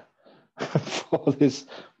talk for this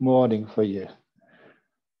morning for you.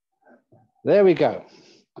 There we go.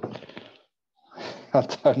 I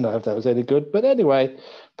don't know if that was any good, but anyway,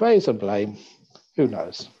 praise and blame. Who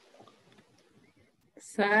knows?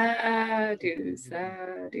 Sadhu,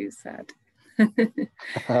 sadhu, sadhu.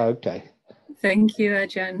 Okay. Thank you,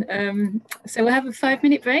 Ajahn. So we'll have a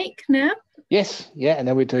 5-minute break now. Yes, yeah, and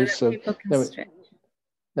then we do some. People can stretch.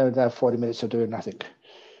 Then we have 40 minutes of doing nothing.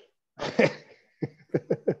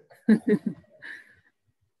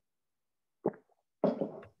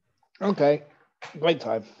 Okay, great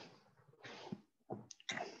time.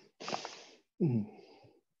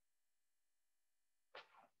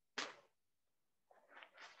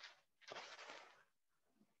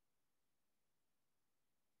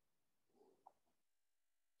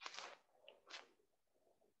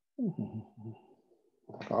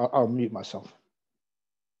 I'll mute myself.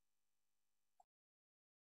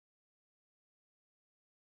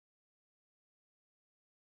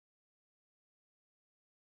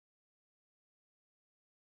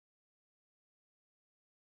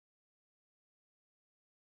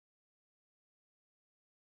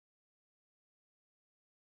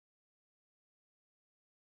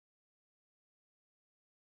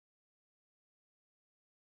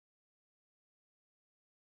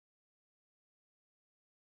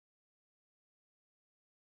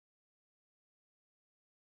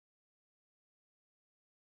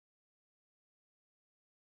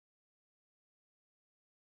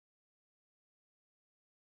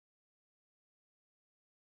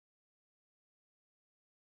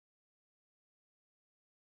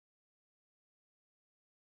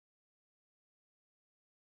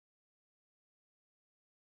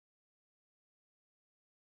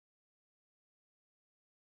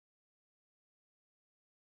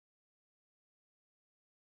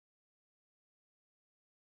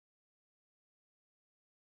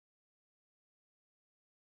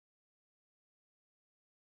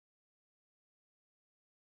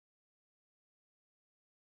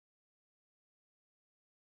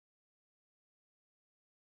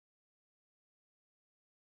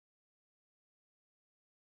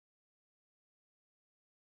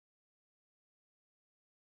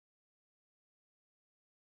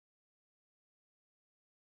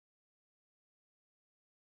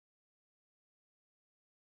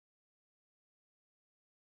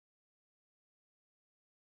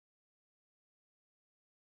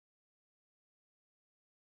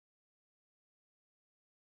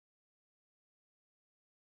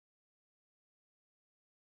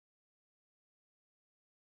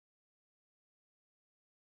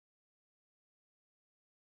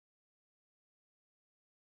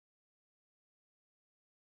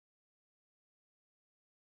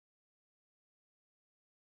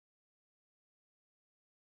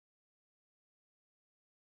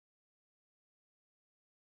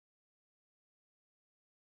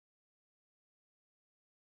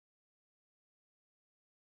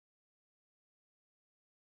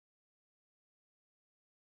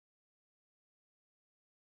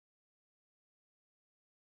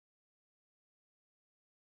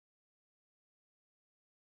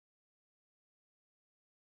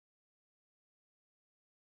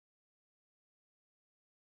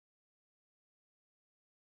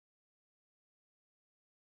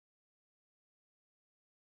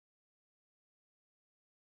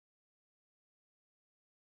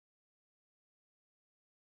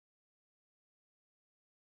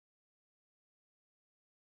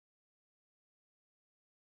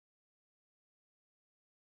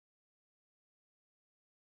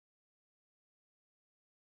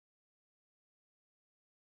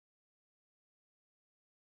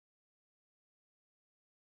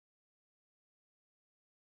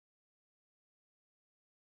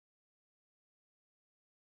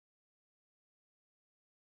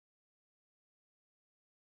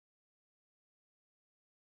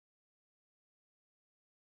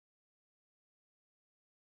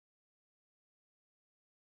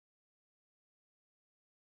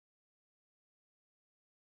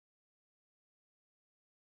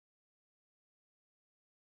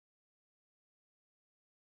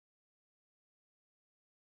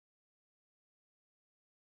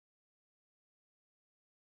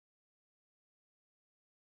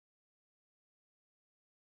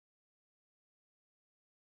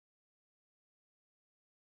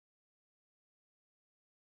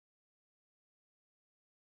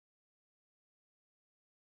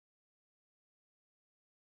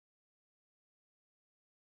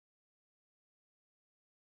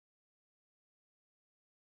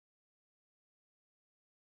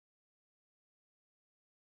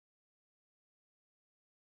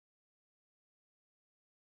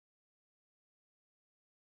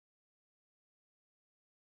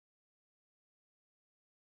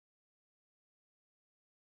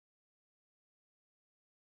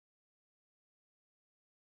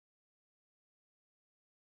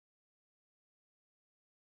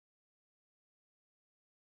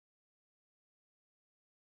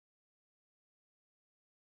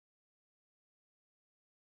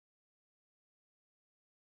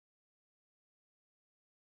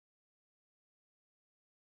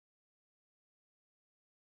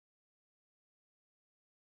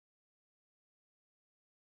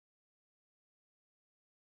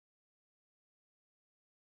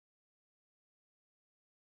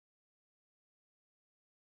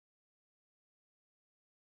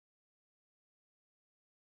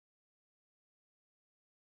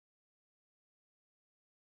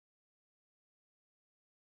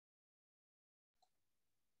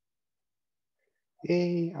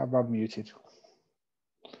 Yay, I'm unmuted.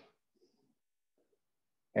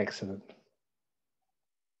 Excellent.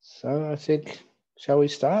 So I think, shall we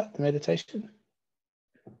start the meditation?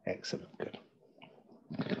 Excellent, good.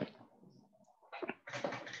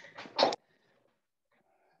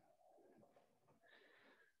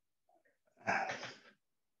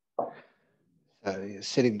 So you're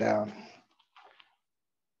sitting down,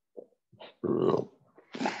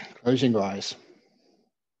 closing your eyes.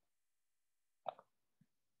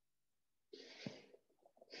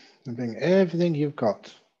 And bring everything you've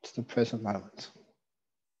got to the present moment.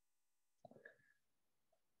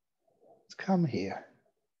 Let's come here.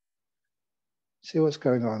 See what's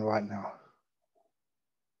going on right now.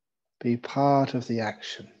 Be part of the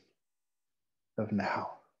action of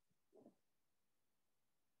now.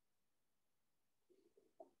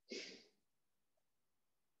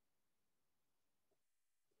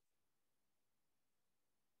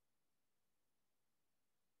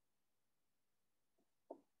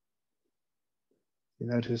 You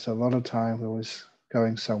notice a lot of time we're always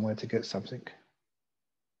going somewhere to get something.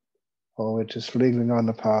 Or we're just lingering on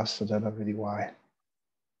the past, I don't know really why.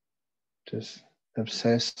 Just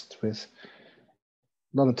obsessed with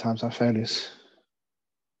a lot of times our failures.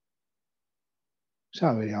 It's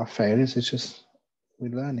not really our failures, it's just we're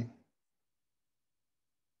learning.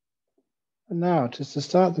 And now, just to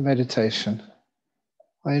start the meditation,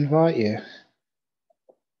 I invite you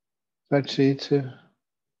actually to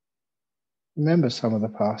remember some of the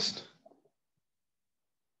past.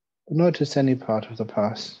 But not just any part of the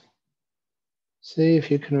past. See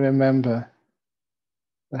if you can remember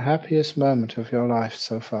the happiest moment of your life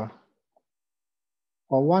so far,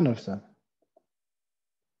 or one of them.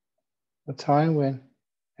 A time when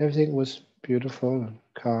everything was beautiful and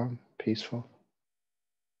calm, peaceful.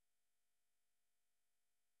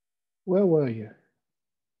 Where were you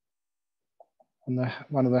on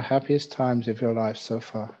one of the happiest times of your life so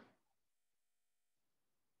far?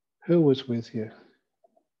 Who was with you?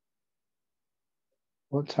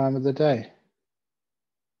 What time of the day?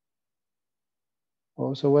 What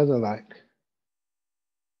was the weather like?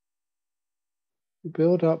 You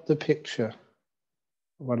build up the picture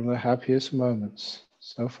of one of the happiest moments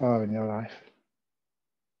so far in your life.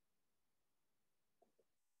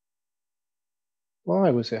 Why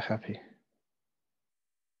was it happy?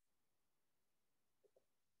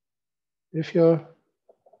 If you're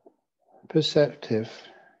perceptive,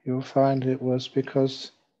 you'll find it was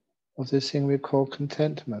because of this thing we call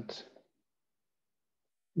contentment.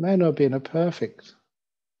 It may not be in a perfect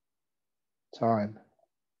time.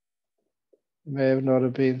 It may have not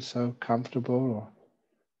have been so comfortable or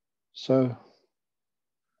so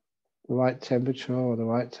the right temperature or the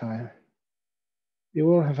right time. You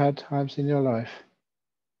will have had times in your life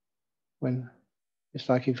when it's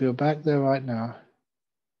like if you're back there right now,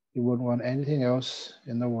 you wouldn't want anything else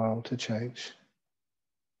in the world to change.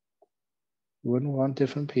 You wouldn't want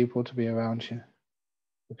different people to be around you.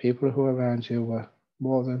 The people who were around you were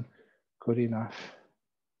more than good enough.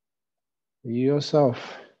 You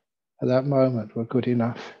yourself at that moment were good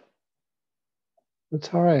enough. The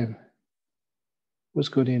time was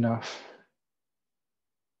good enough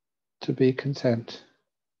to be content,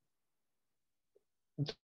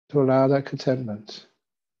 and to allow that contentment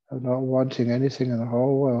of not wanting anything in the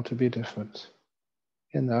whole world to be different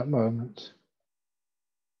in that moment.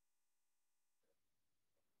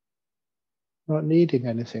 Not needing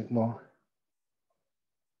anything more.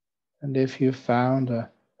 And if you found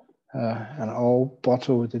an old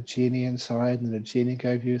bottle with a genie inside and the genie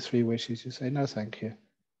gave you 3 wishes, you say, no, thank you.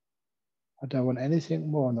 I don't want anything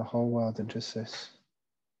more in the whole world than just this.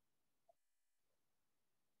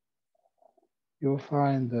 You'll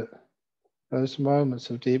find that those moments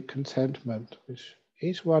of deep contentment, which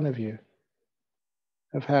each one of you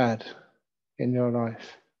have had in your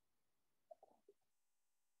life,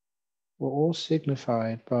 were all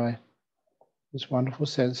signified by this wonderful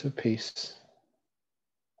sense of peace,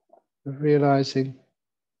 of realizing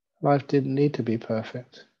life didn't need to be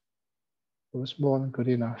perfect. It was more than good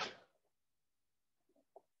enough.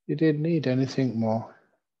 You didn't need anything more.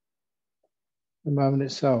 The moment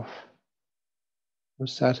itself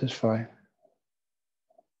was satisfying.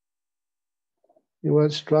 You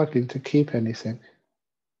weren't struggling to keep anything.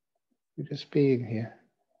 You're just being here.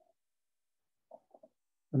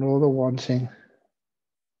 And all the wanting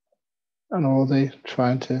and all the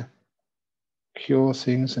trying to cure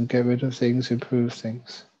things and get rid of things, improve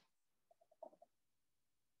things.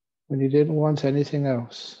 When you didn't want anything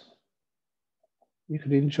else, you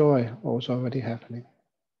could enjoy what was already happening.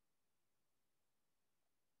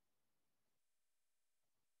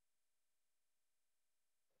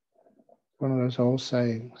 one of those old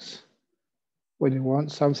sayings. When you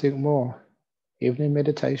want something more, even in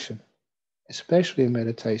meditation, especially in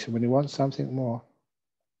meditation, when you want something more,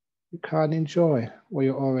 you can't enjoy what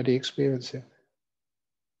you're already experiencing.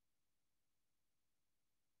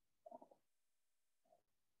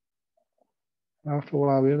 After a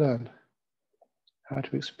while, we learn how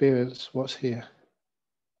to experience what's here.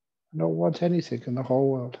 I don't want anything in the whole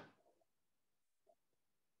world.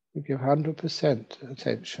 We give 100%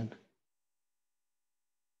 attention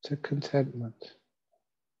to contentment.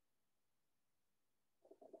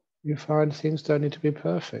 You find things don't need to be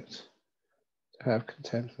perfect to have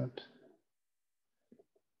contentment.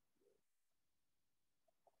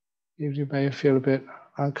 Even you may feel a bit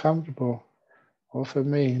uncomfortable, or for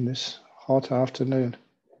me, in this hot afternoon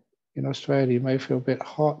in Australia, you may feel a bit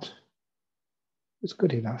hot. It's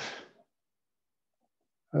good enough.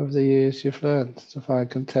 Over the years, you've learned to find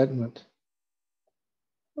contentment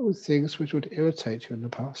with things which would irritate you in the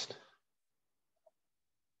past.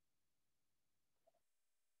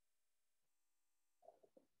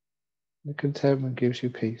 The contentment gives you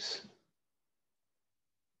peace.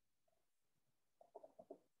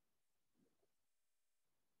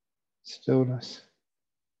 Stillness.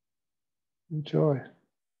 And joy.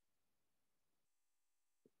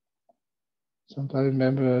 Sometimes I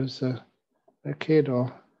remember as a kid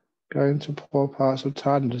or going to poor parts of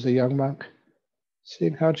Thailand as a young monk,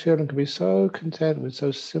 seeing how children can be so content with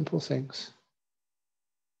so simple things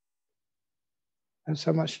and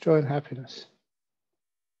so much joy and happiness.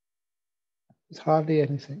 With hardly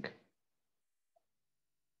anything.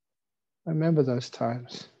 I remember those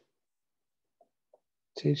times,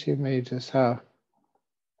 teaching me just how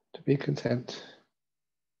to be content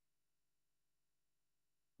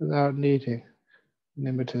without needing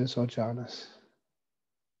nimittas or jhanas.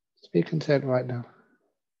 Just be content right now.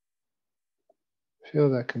 Feel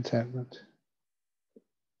that contentment.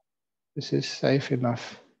 This is safe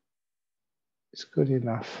enough. It's good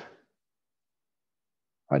enough.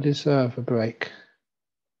 I deserve a break.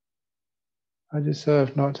 I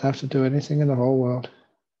deserve not to have to do anything in the whole world,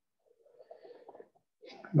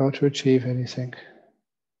 not to achieve anything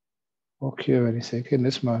or cure anything in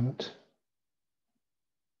this moment.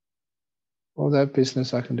 All that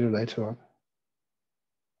business I can do later on.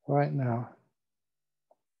 Right now,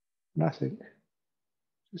 nothing.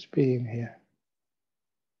 Just being here.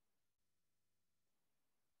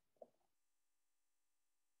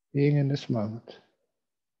 Being in this moment.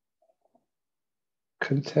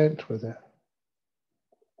 Content with it.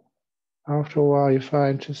 After a while, you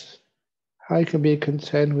find just how you can be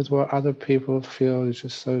content with what other people feel is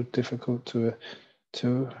just so difficult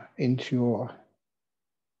to endure.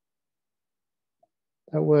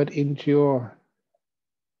 That word endure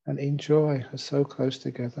and enjoy are so close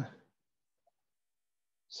together.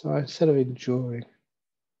 So instead of enduring,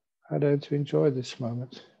 I learn to enjoy this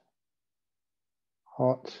moment.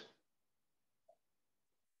 Hot.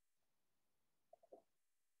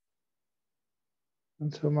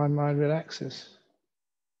 Until my mind relaxes.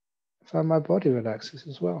 I find my body relaxes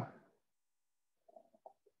as well.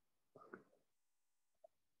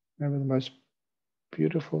 Remember the most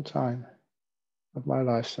beautiful time of my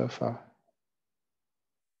life so far.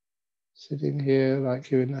 Sitting here like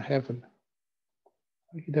you're in heaven.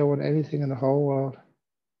 Like you don't want anything in the whole world.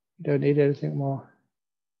 You don't need anything more.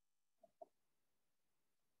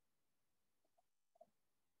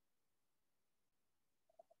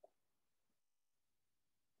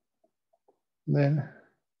 And then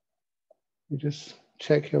you just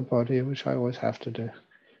check your body, which I always have to do.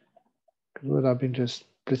 Because when I've been just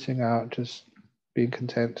blissing out, just being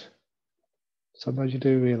content, sometimes you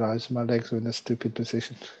do realize my legs are in a stupid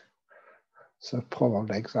position. So poor old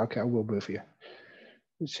legs. Okay, I will move you.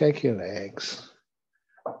 Check your legs.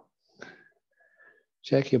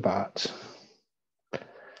 Check your butt.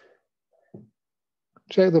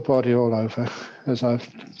 Check the body all over, as I've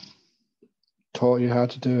taught you how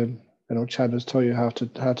to do, and Chanda's taught you how to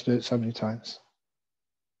do it so many times.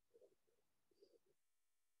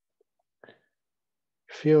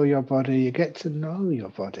 Feel your body. You get to know your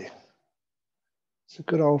body. It's a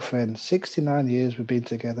good old friend. 69 years we've been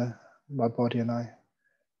together, my body and I.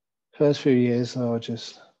 First few years, I'll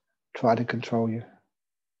just try to control you.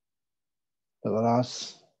 But the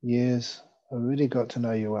last years, I really got to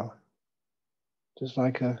know you well. Just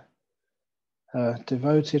like a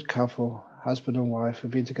devoted couple, husband and wife, who've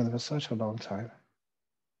been together for such a long time.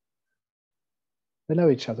 They know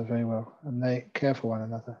each other very well, and they care for one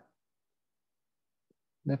another.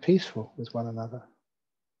 They're peaceful with one another.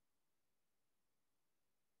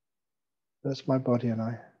 That's my body and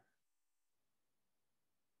I.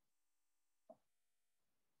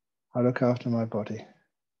 I look after my body.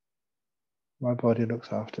 My body looks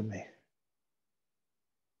after me.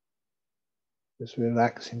 Just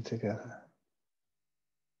relaxing together.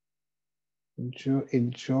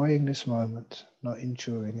 Enjoying this moment, not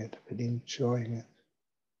enduring it, but enjoying it.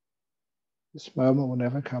 This moment will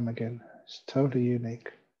never come again. It's totally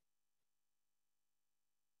unique.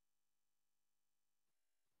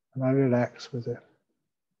 And I relax with it.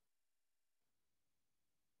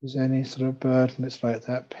 If there's any sort of burden, it's like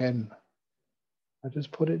that pen. I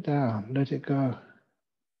just put it down, let it go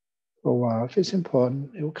for a while. If it's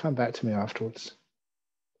important, it will come back to me afterwards.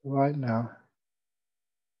 Right now,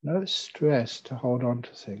 no stress to hold on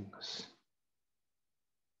to things.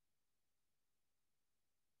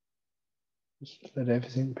 Just let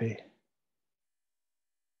everything be.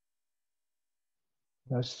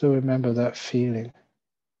 I still remember that feeling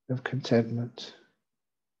of contentment.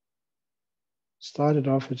 Started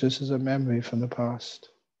off just as a memory from the past.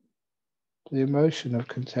 The emotion of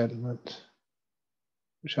contentment,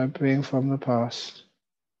 which I bring from the past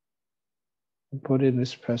and put in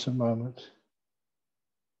this present moment,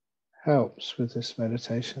 helps with this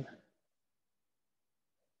meditation.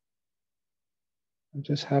 I'm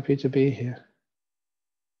just happy to be here.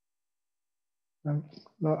 I'm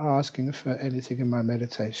not asking for anything in my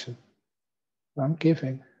meditation. I'm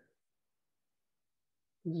giving.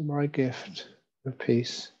 This is my gift of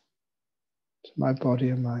peace to my body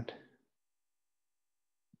and mind.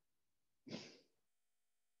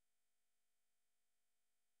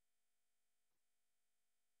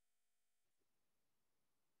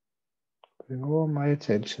 Bring all my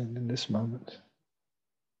attention in this moment,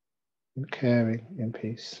 in caring, in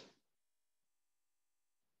peace.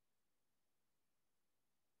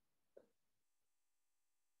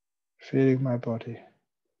 Feeling my body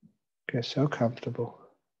get so comfortable.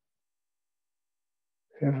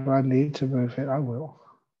 If I need to move it, I will.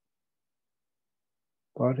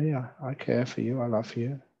 Body, I care for you, I love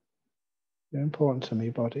you. You're important to me,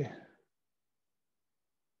 body.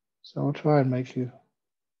 So I'll try and make you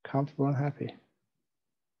comfortable and happy.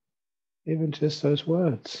 Even just those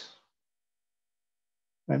words.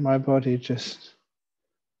 Make my body just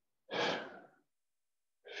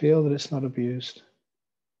feel that it's not abused.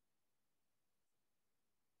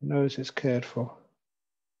 It knows it's cared for.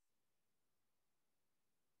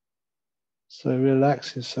 So it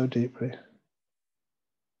relaxes so deeply.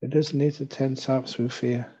 It doesn't need to tense up through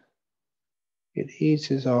fear. It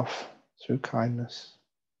eases off through kindness.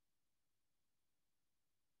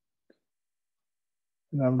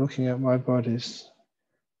 And I'm looking at my body's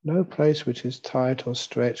no place which is tight or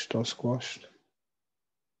stretched or squashed.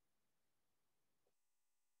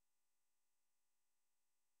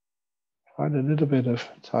 Find a little bit of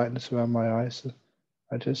tightness around my eyes.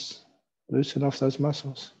 I just loosen off those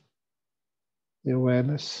muscles. The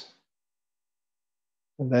awareness,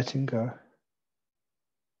 the letting go.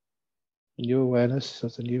 The new awareness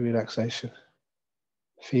of the new relaxation.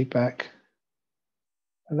 Feedback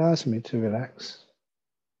allows me to relax.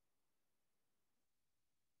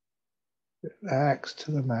 Relax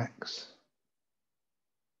to the max.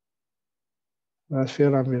 When I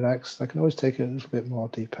feel I'm relaxed, I can always take it a little bit more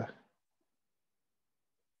deeper.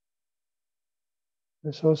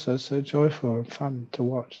 It's also so joyful and fun to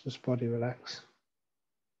watch this body relax.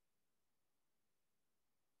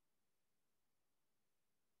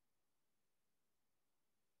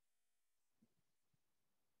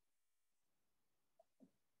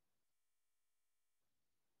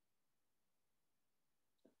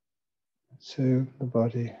 So the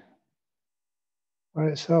body by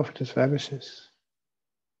itself just vanishes,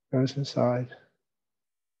 goes inside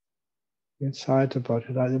the body,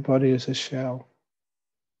 like the body is a shell.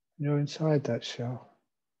 You're inside that shell,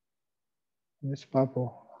 in this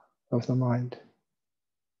bubble of the mind.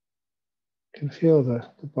 You can feel the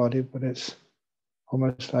body, but it's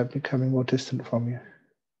almost like becoming more distant from you.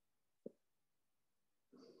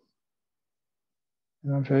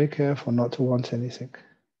 And I'm very careful not to want anything.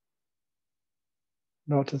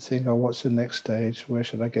 Not to think, oh, what's the next stage? Where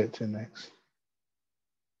should I get to next?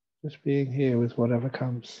 Just being here with whatever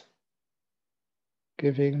comes.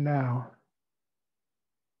 Giving now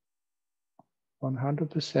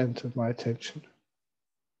 100% of my attention.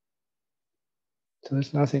 So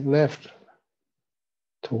there's nothing left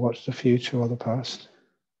to watch the future or the past.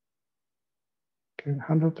 Giving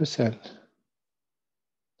 100%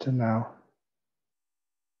 to now,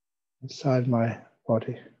 inside my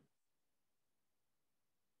body.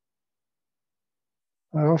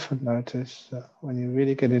 I often notice that when you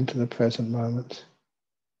really get into the present moment,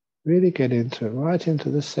 really get into it, right into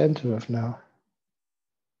the center of now,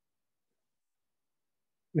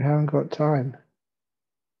 you haven't got time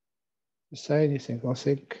to say anything or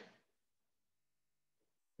think.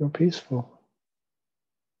 You're peaceful.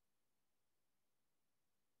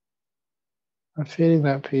 I'm feeling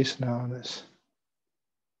that peace now, and it's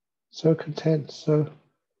so content, so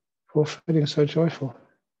fulfilling, so joyful.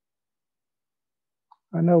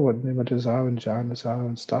 I know what nimittas are and jhanas are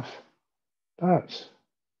and stuff, but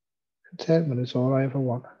contentment is all I ever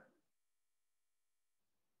want.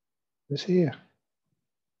 It's here.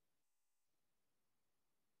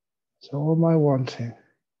 So all my wanting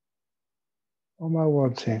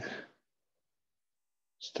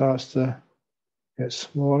starts to get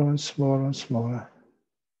smaller and smaller and smaller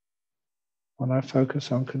when I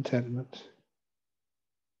focus on contentment.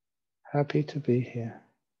 Happy to be here,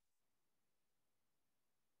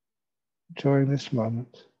 enjoying this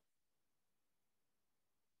moment.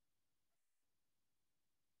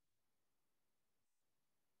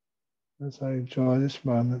 As I enjoy this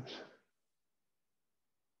moment,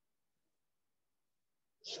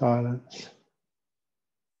 silence.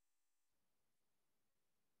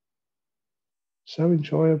 So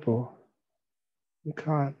enjoyable. You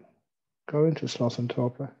can't go into sloth and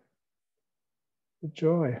torpor. The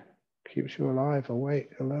joy keeps you alive,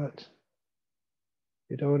 awake, alert.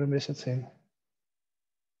 You don't want to miss a thing.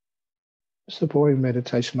 It's a boring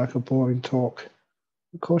meditation, like a boring talk.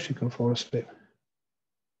 Of course you can fall asleep.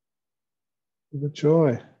 The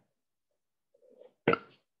joy, the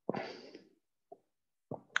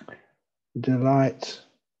delight,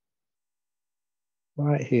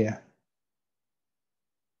 right here,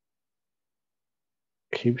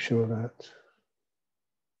 keeps you alert.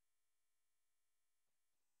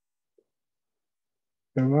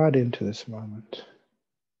 Go right into this moment.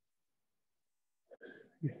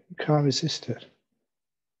 You can't resist it.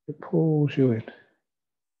 It pulls you in.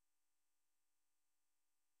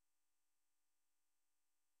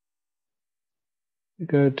 You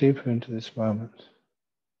go deeper into this moment.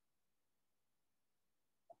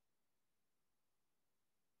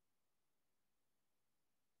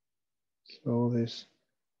 So all these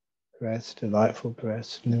breaths, delightful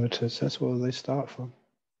breaths, nimittas, that's where they start from.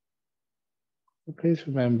 But please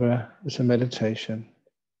remember, as a meditation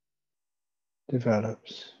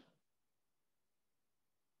develops,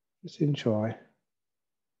 just enjoy.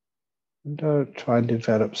 And don't try and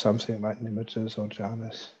develop something like nimittas or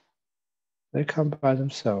jhanas. They come by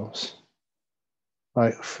themselves,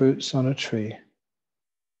 like fruits on a tree.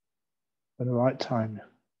 When the right time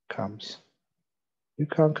comes, you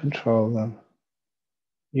can't control them.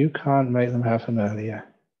 You can't make them happen earlier.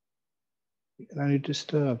 You can only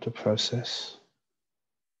disturb the process.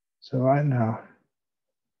 So right now,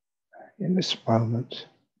 in this moment,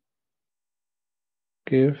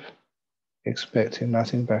 give, expecting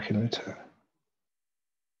nothing back in return.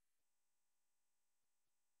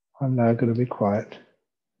 I'm now going to be quiet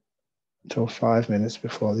until 5 minutes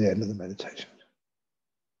before the end of the meditation.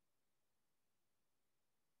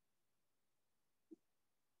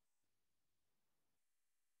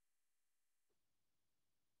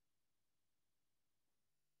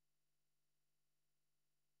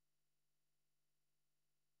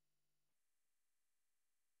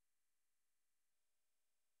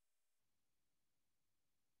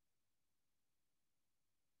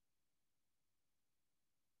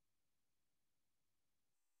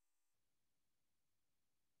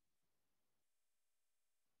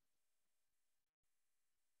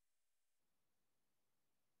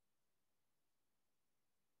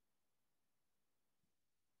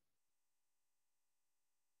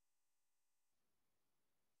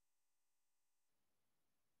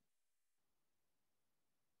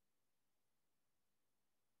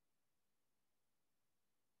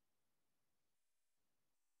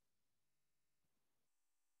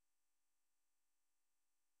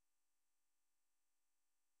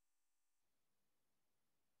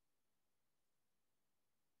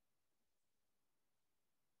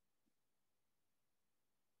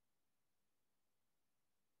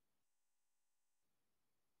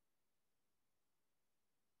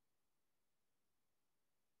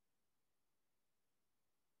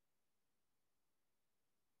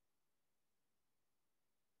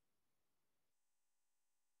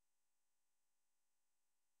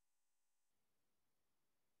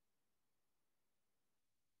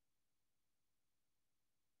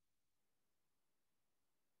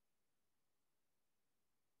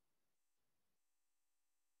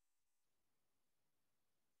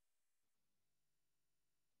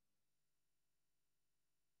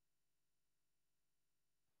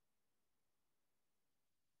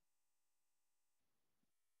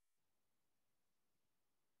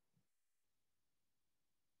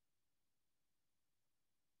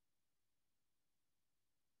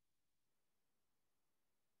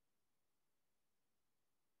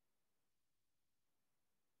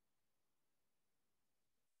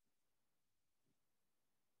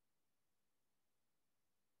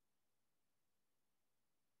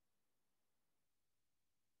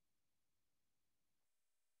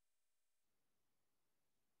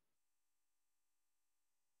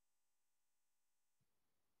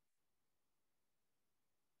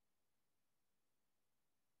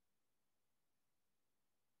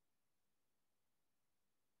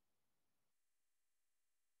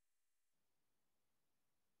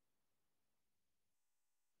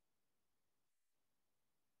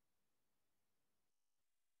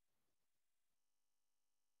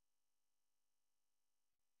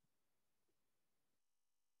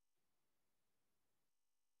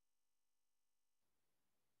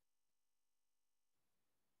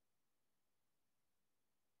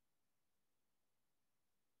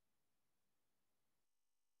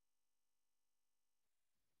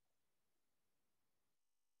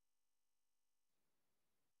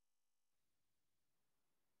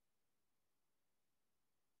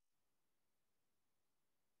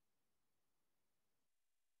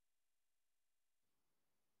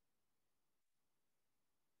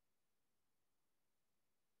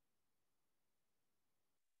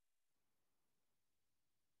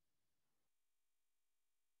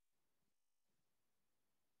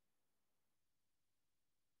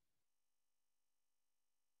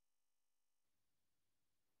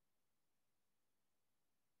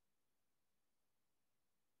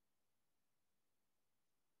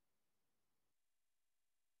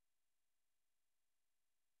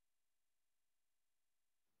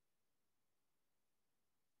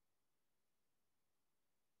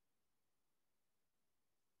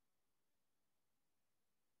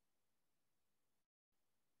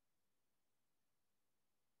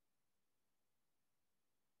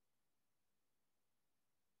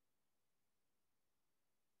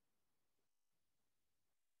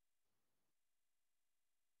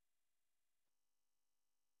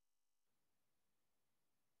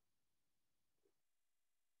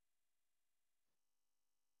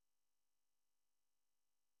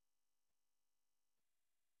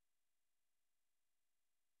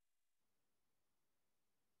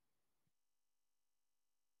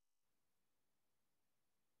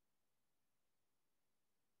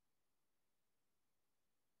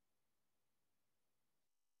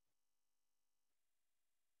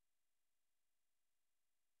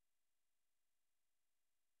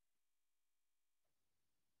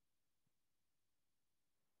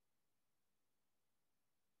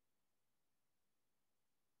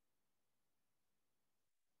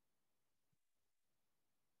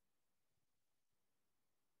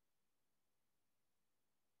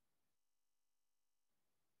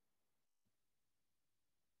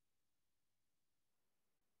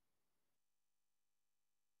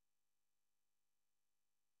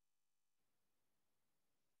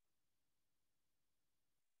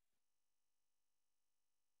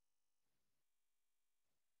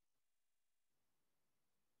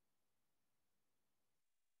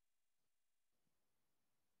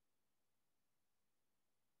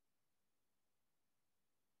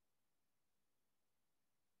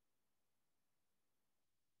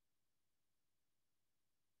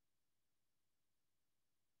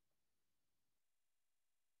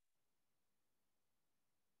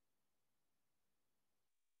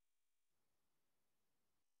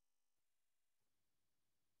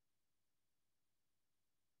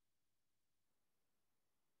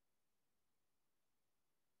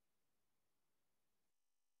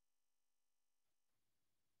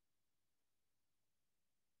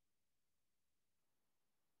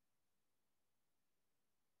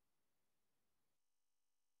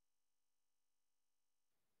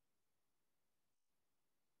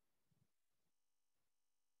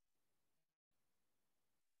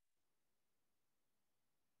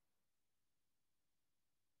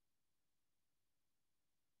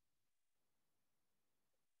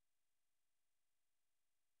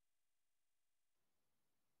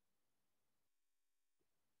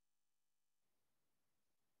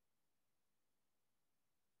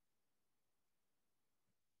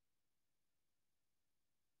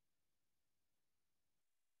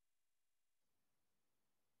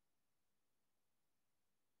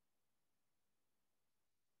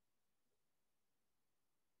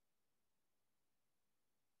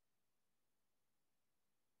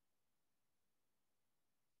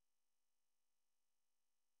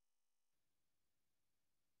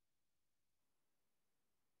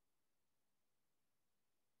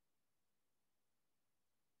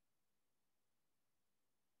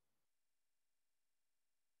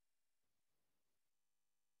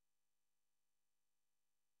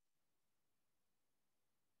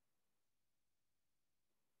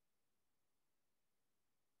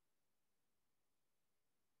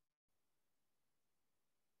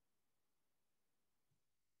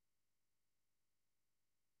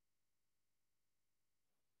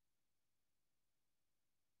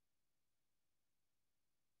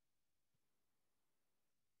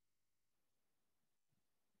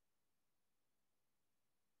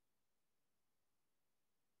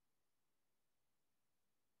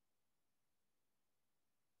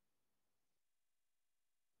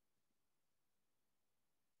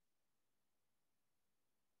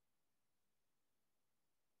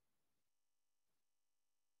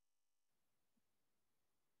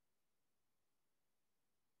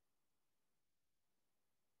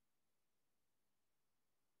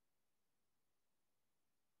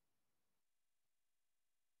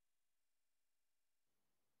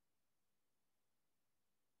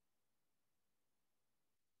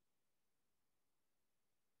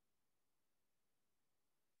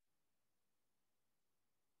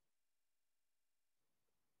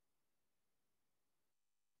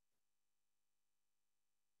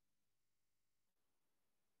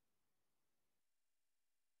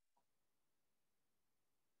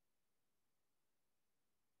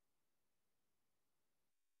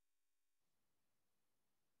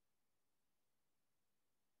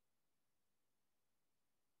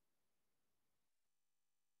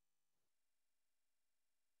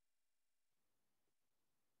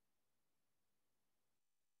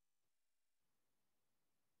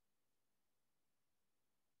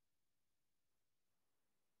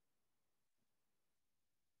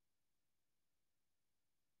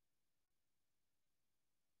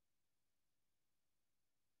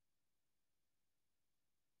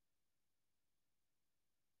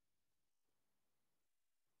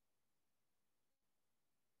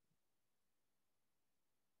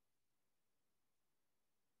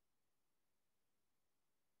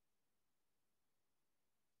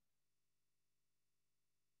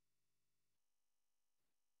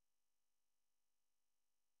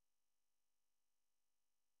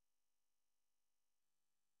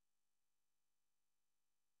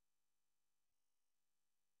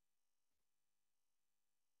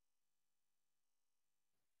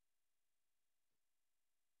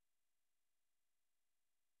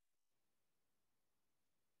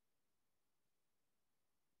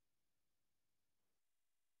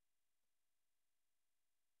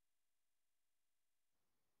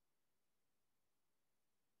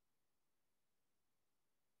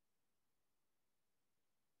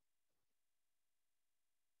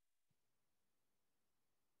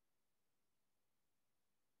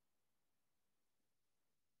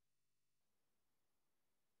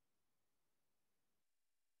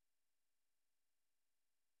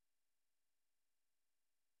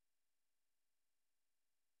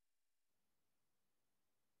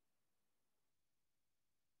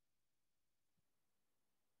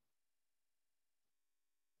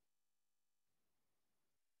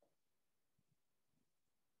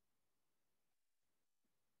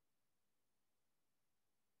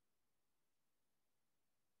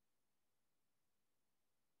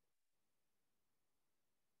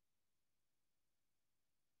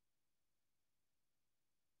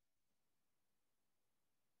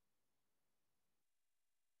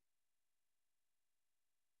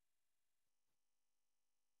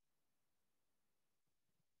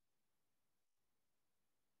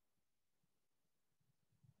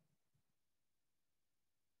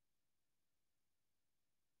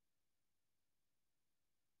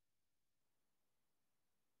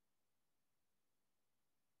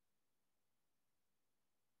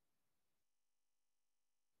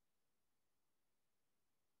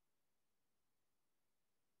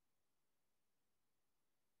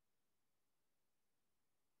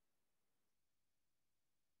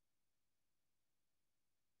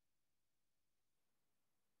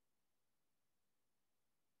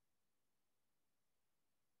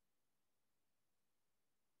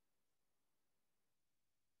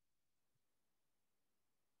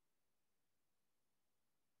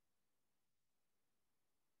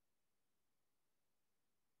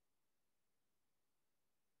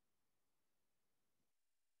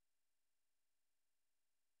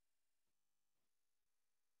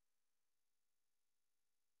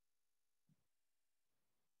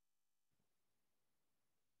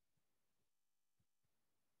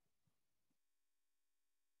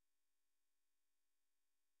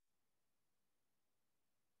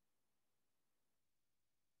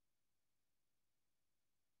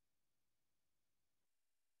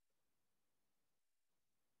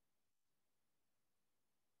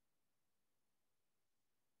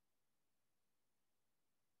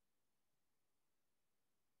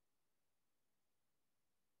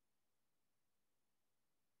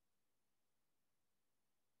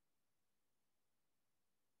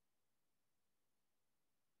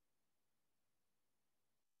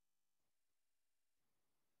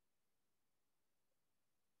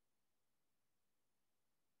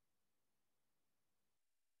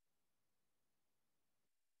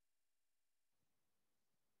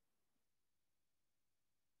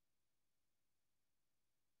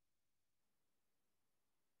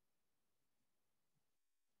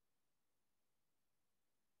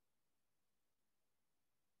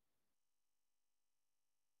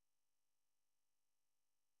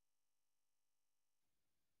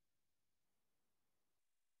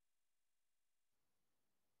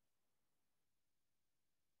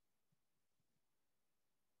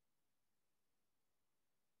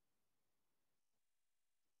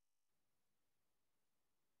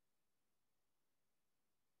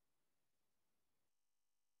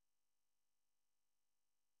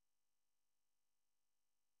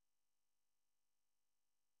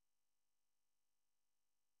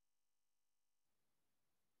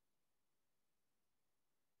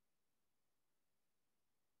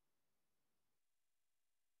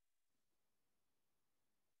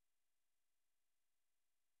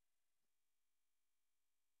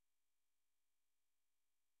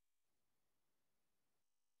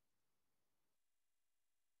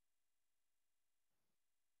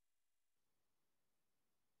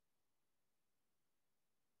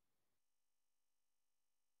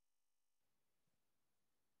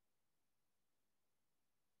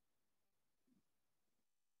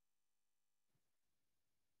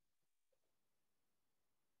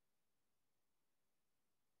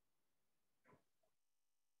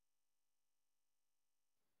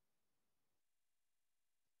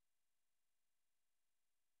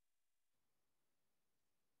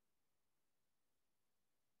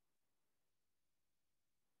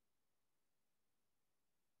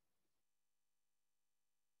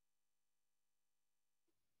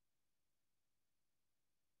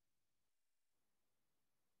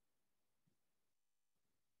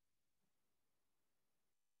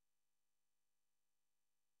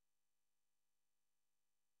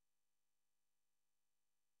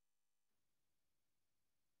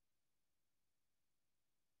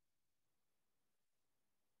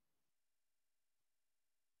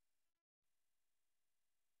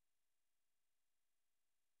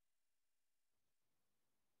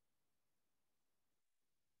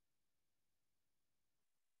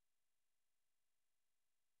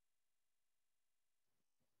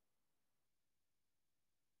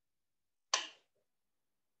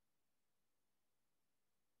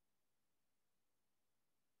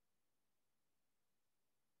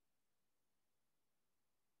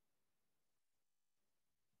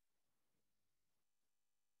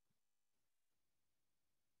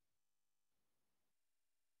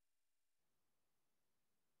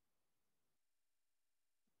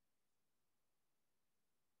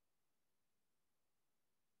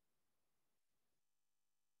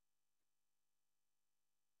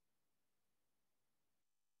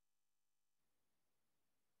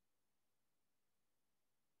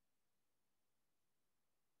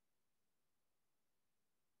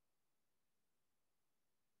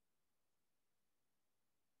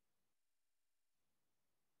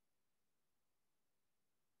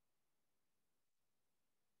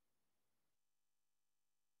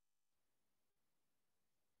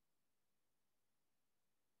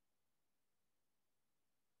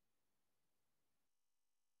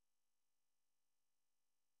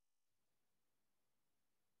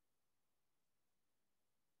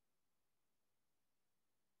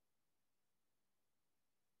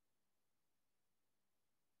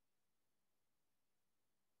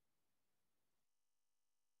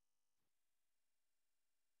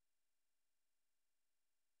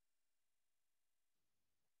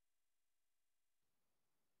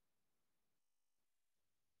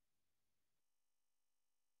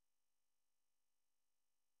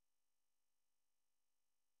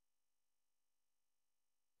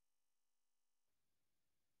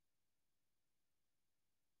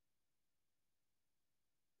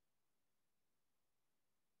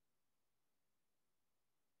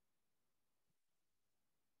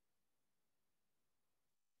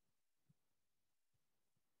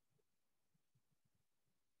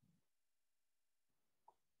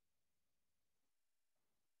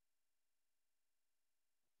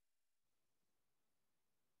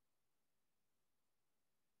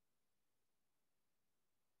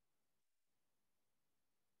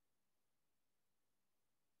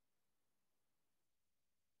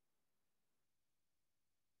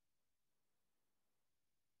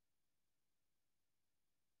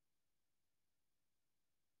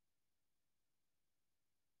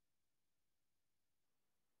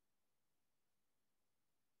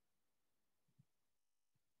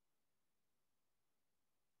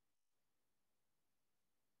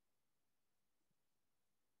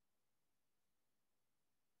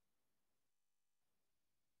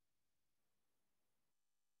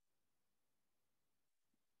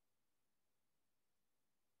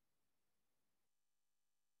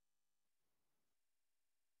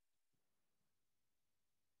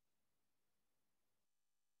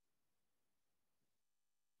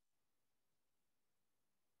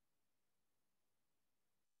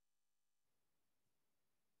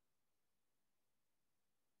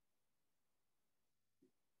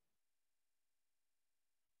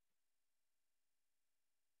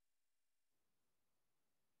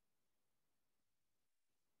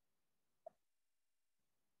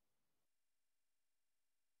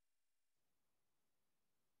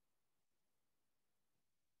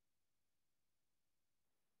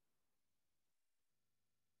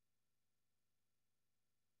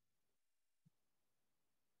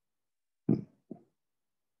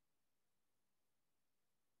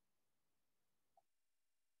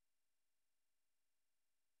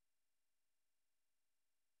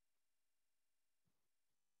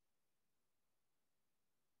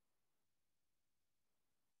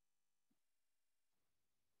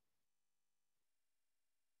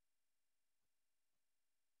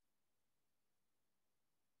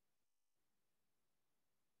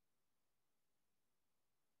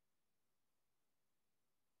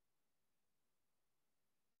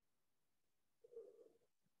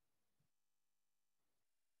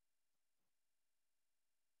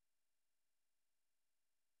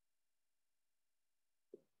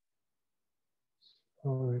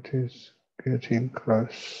 Oh, it is getting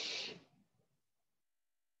close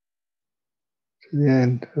to the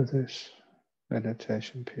end of this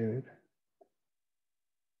meditation period.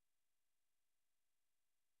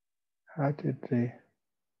 How did the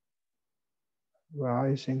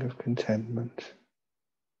rising of contentment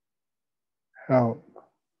help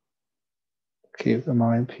keep the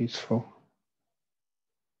mind peaceful,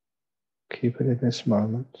 keep it in this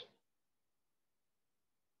moment,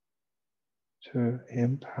 to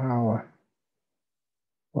empower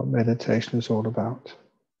what meditation is all about?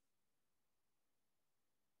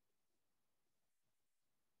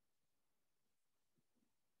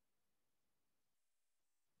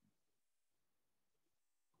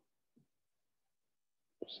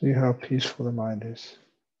 See how peaceful the mind is.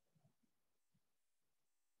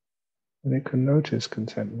 And it can notice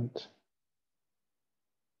contentment.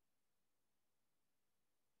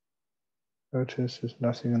 Notice there's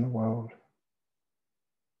nothing in the world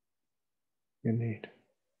you need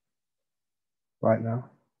right now.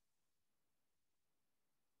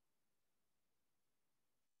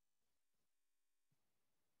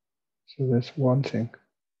 So this wanting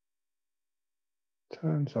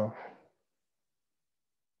turns off.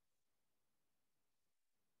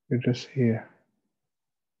 You're just here,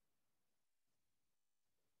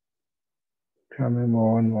 becoming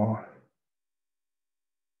more and more.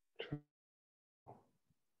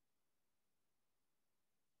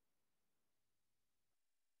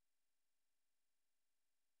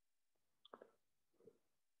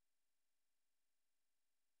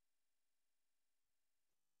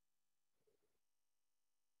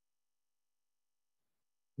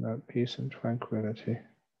 That peace and tranquility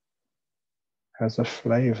has a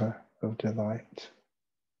flavor of delight,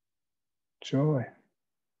 joy.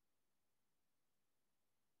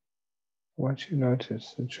 Once you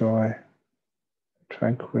notice the joy,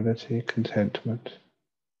 tranquility, contentment,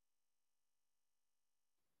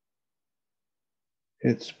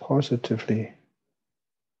 it's positively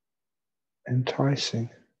enticing,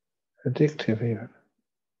 addictive even.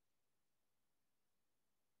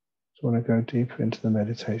 So I want to go deeper into the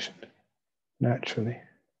meditation naturally.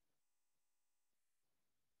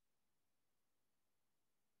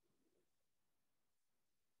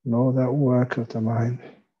 And all that work of the mind,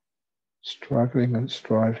 struggling and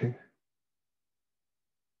striving,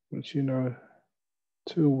 which you know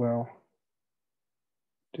too well,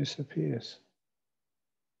 disappears.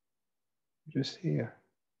 You're just here,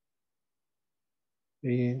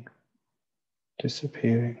 being,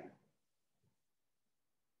 disappearing,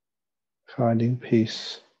 finding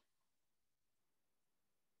peace.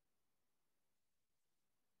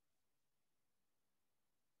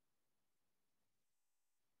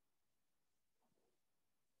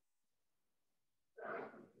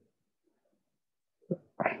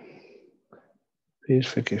 Please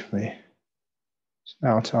forgive me. It's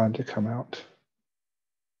now time to come out.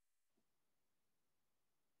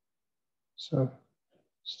 So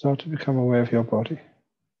start to become aware of your body,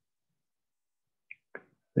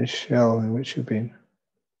 this shell in which you've been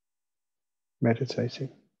meditating.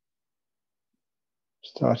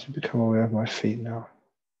 Start to become aware of my feet now,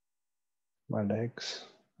 my legs,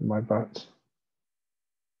 my butt,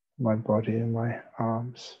 my body and my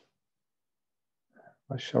arms,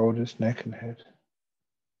 my shoulders, neck and head.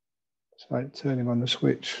 It's like turning on the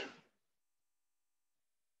switch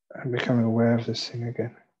and becoming aware of this thing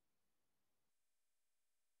again.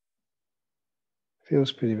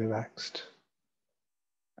 Feels pretty relaxed,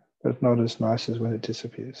 but not as nice as when it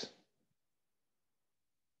disappears.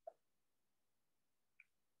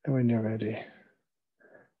 And when you're ready,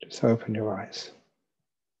 just open your eyes.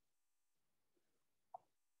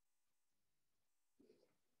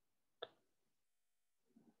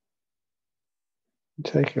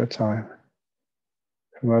 Take your time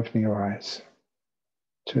from opening your eyes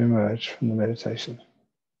to emerge from the meditation.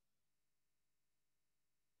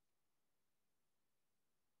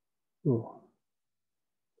 Ooh.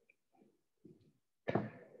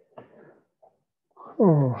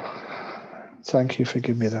 Oh, thank you for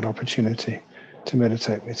giving me that opportunity to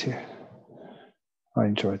meditate with you. I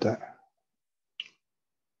enjoyed that.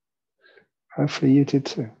 Hopefully you did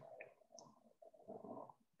too.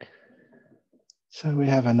 So we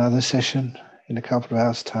have another session in a couple of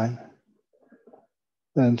hours' time.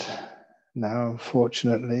 And now,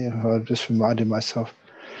 unfortunately, I'm just reminding myself,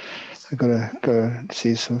 I've got to go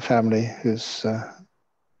see some family whose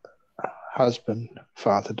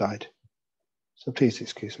father died. So please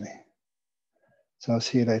excuse me. So I'll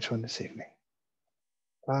see you later on this evening.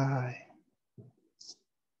 Bye.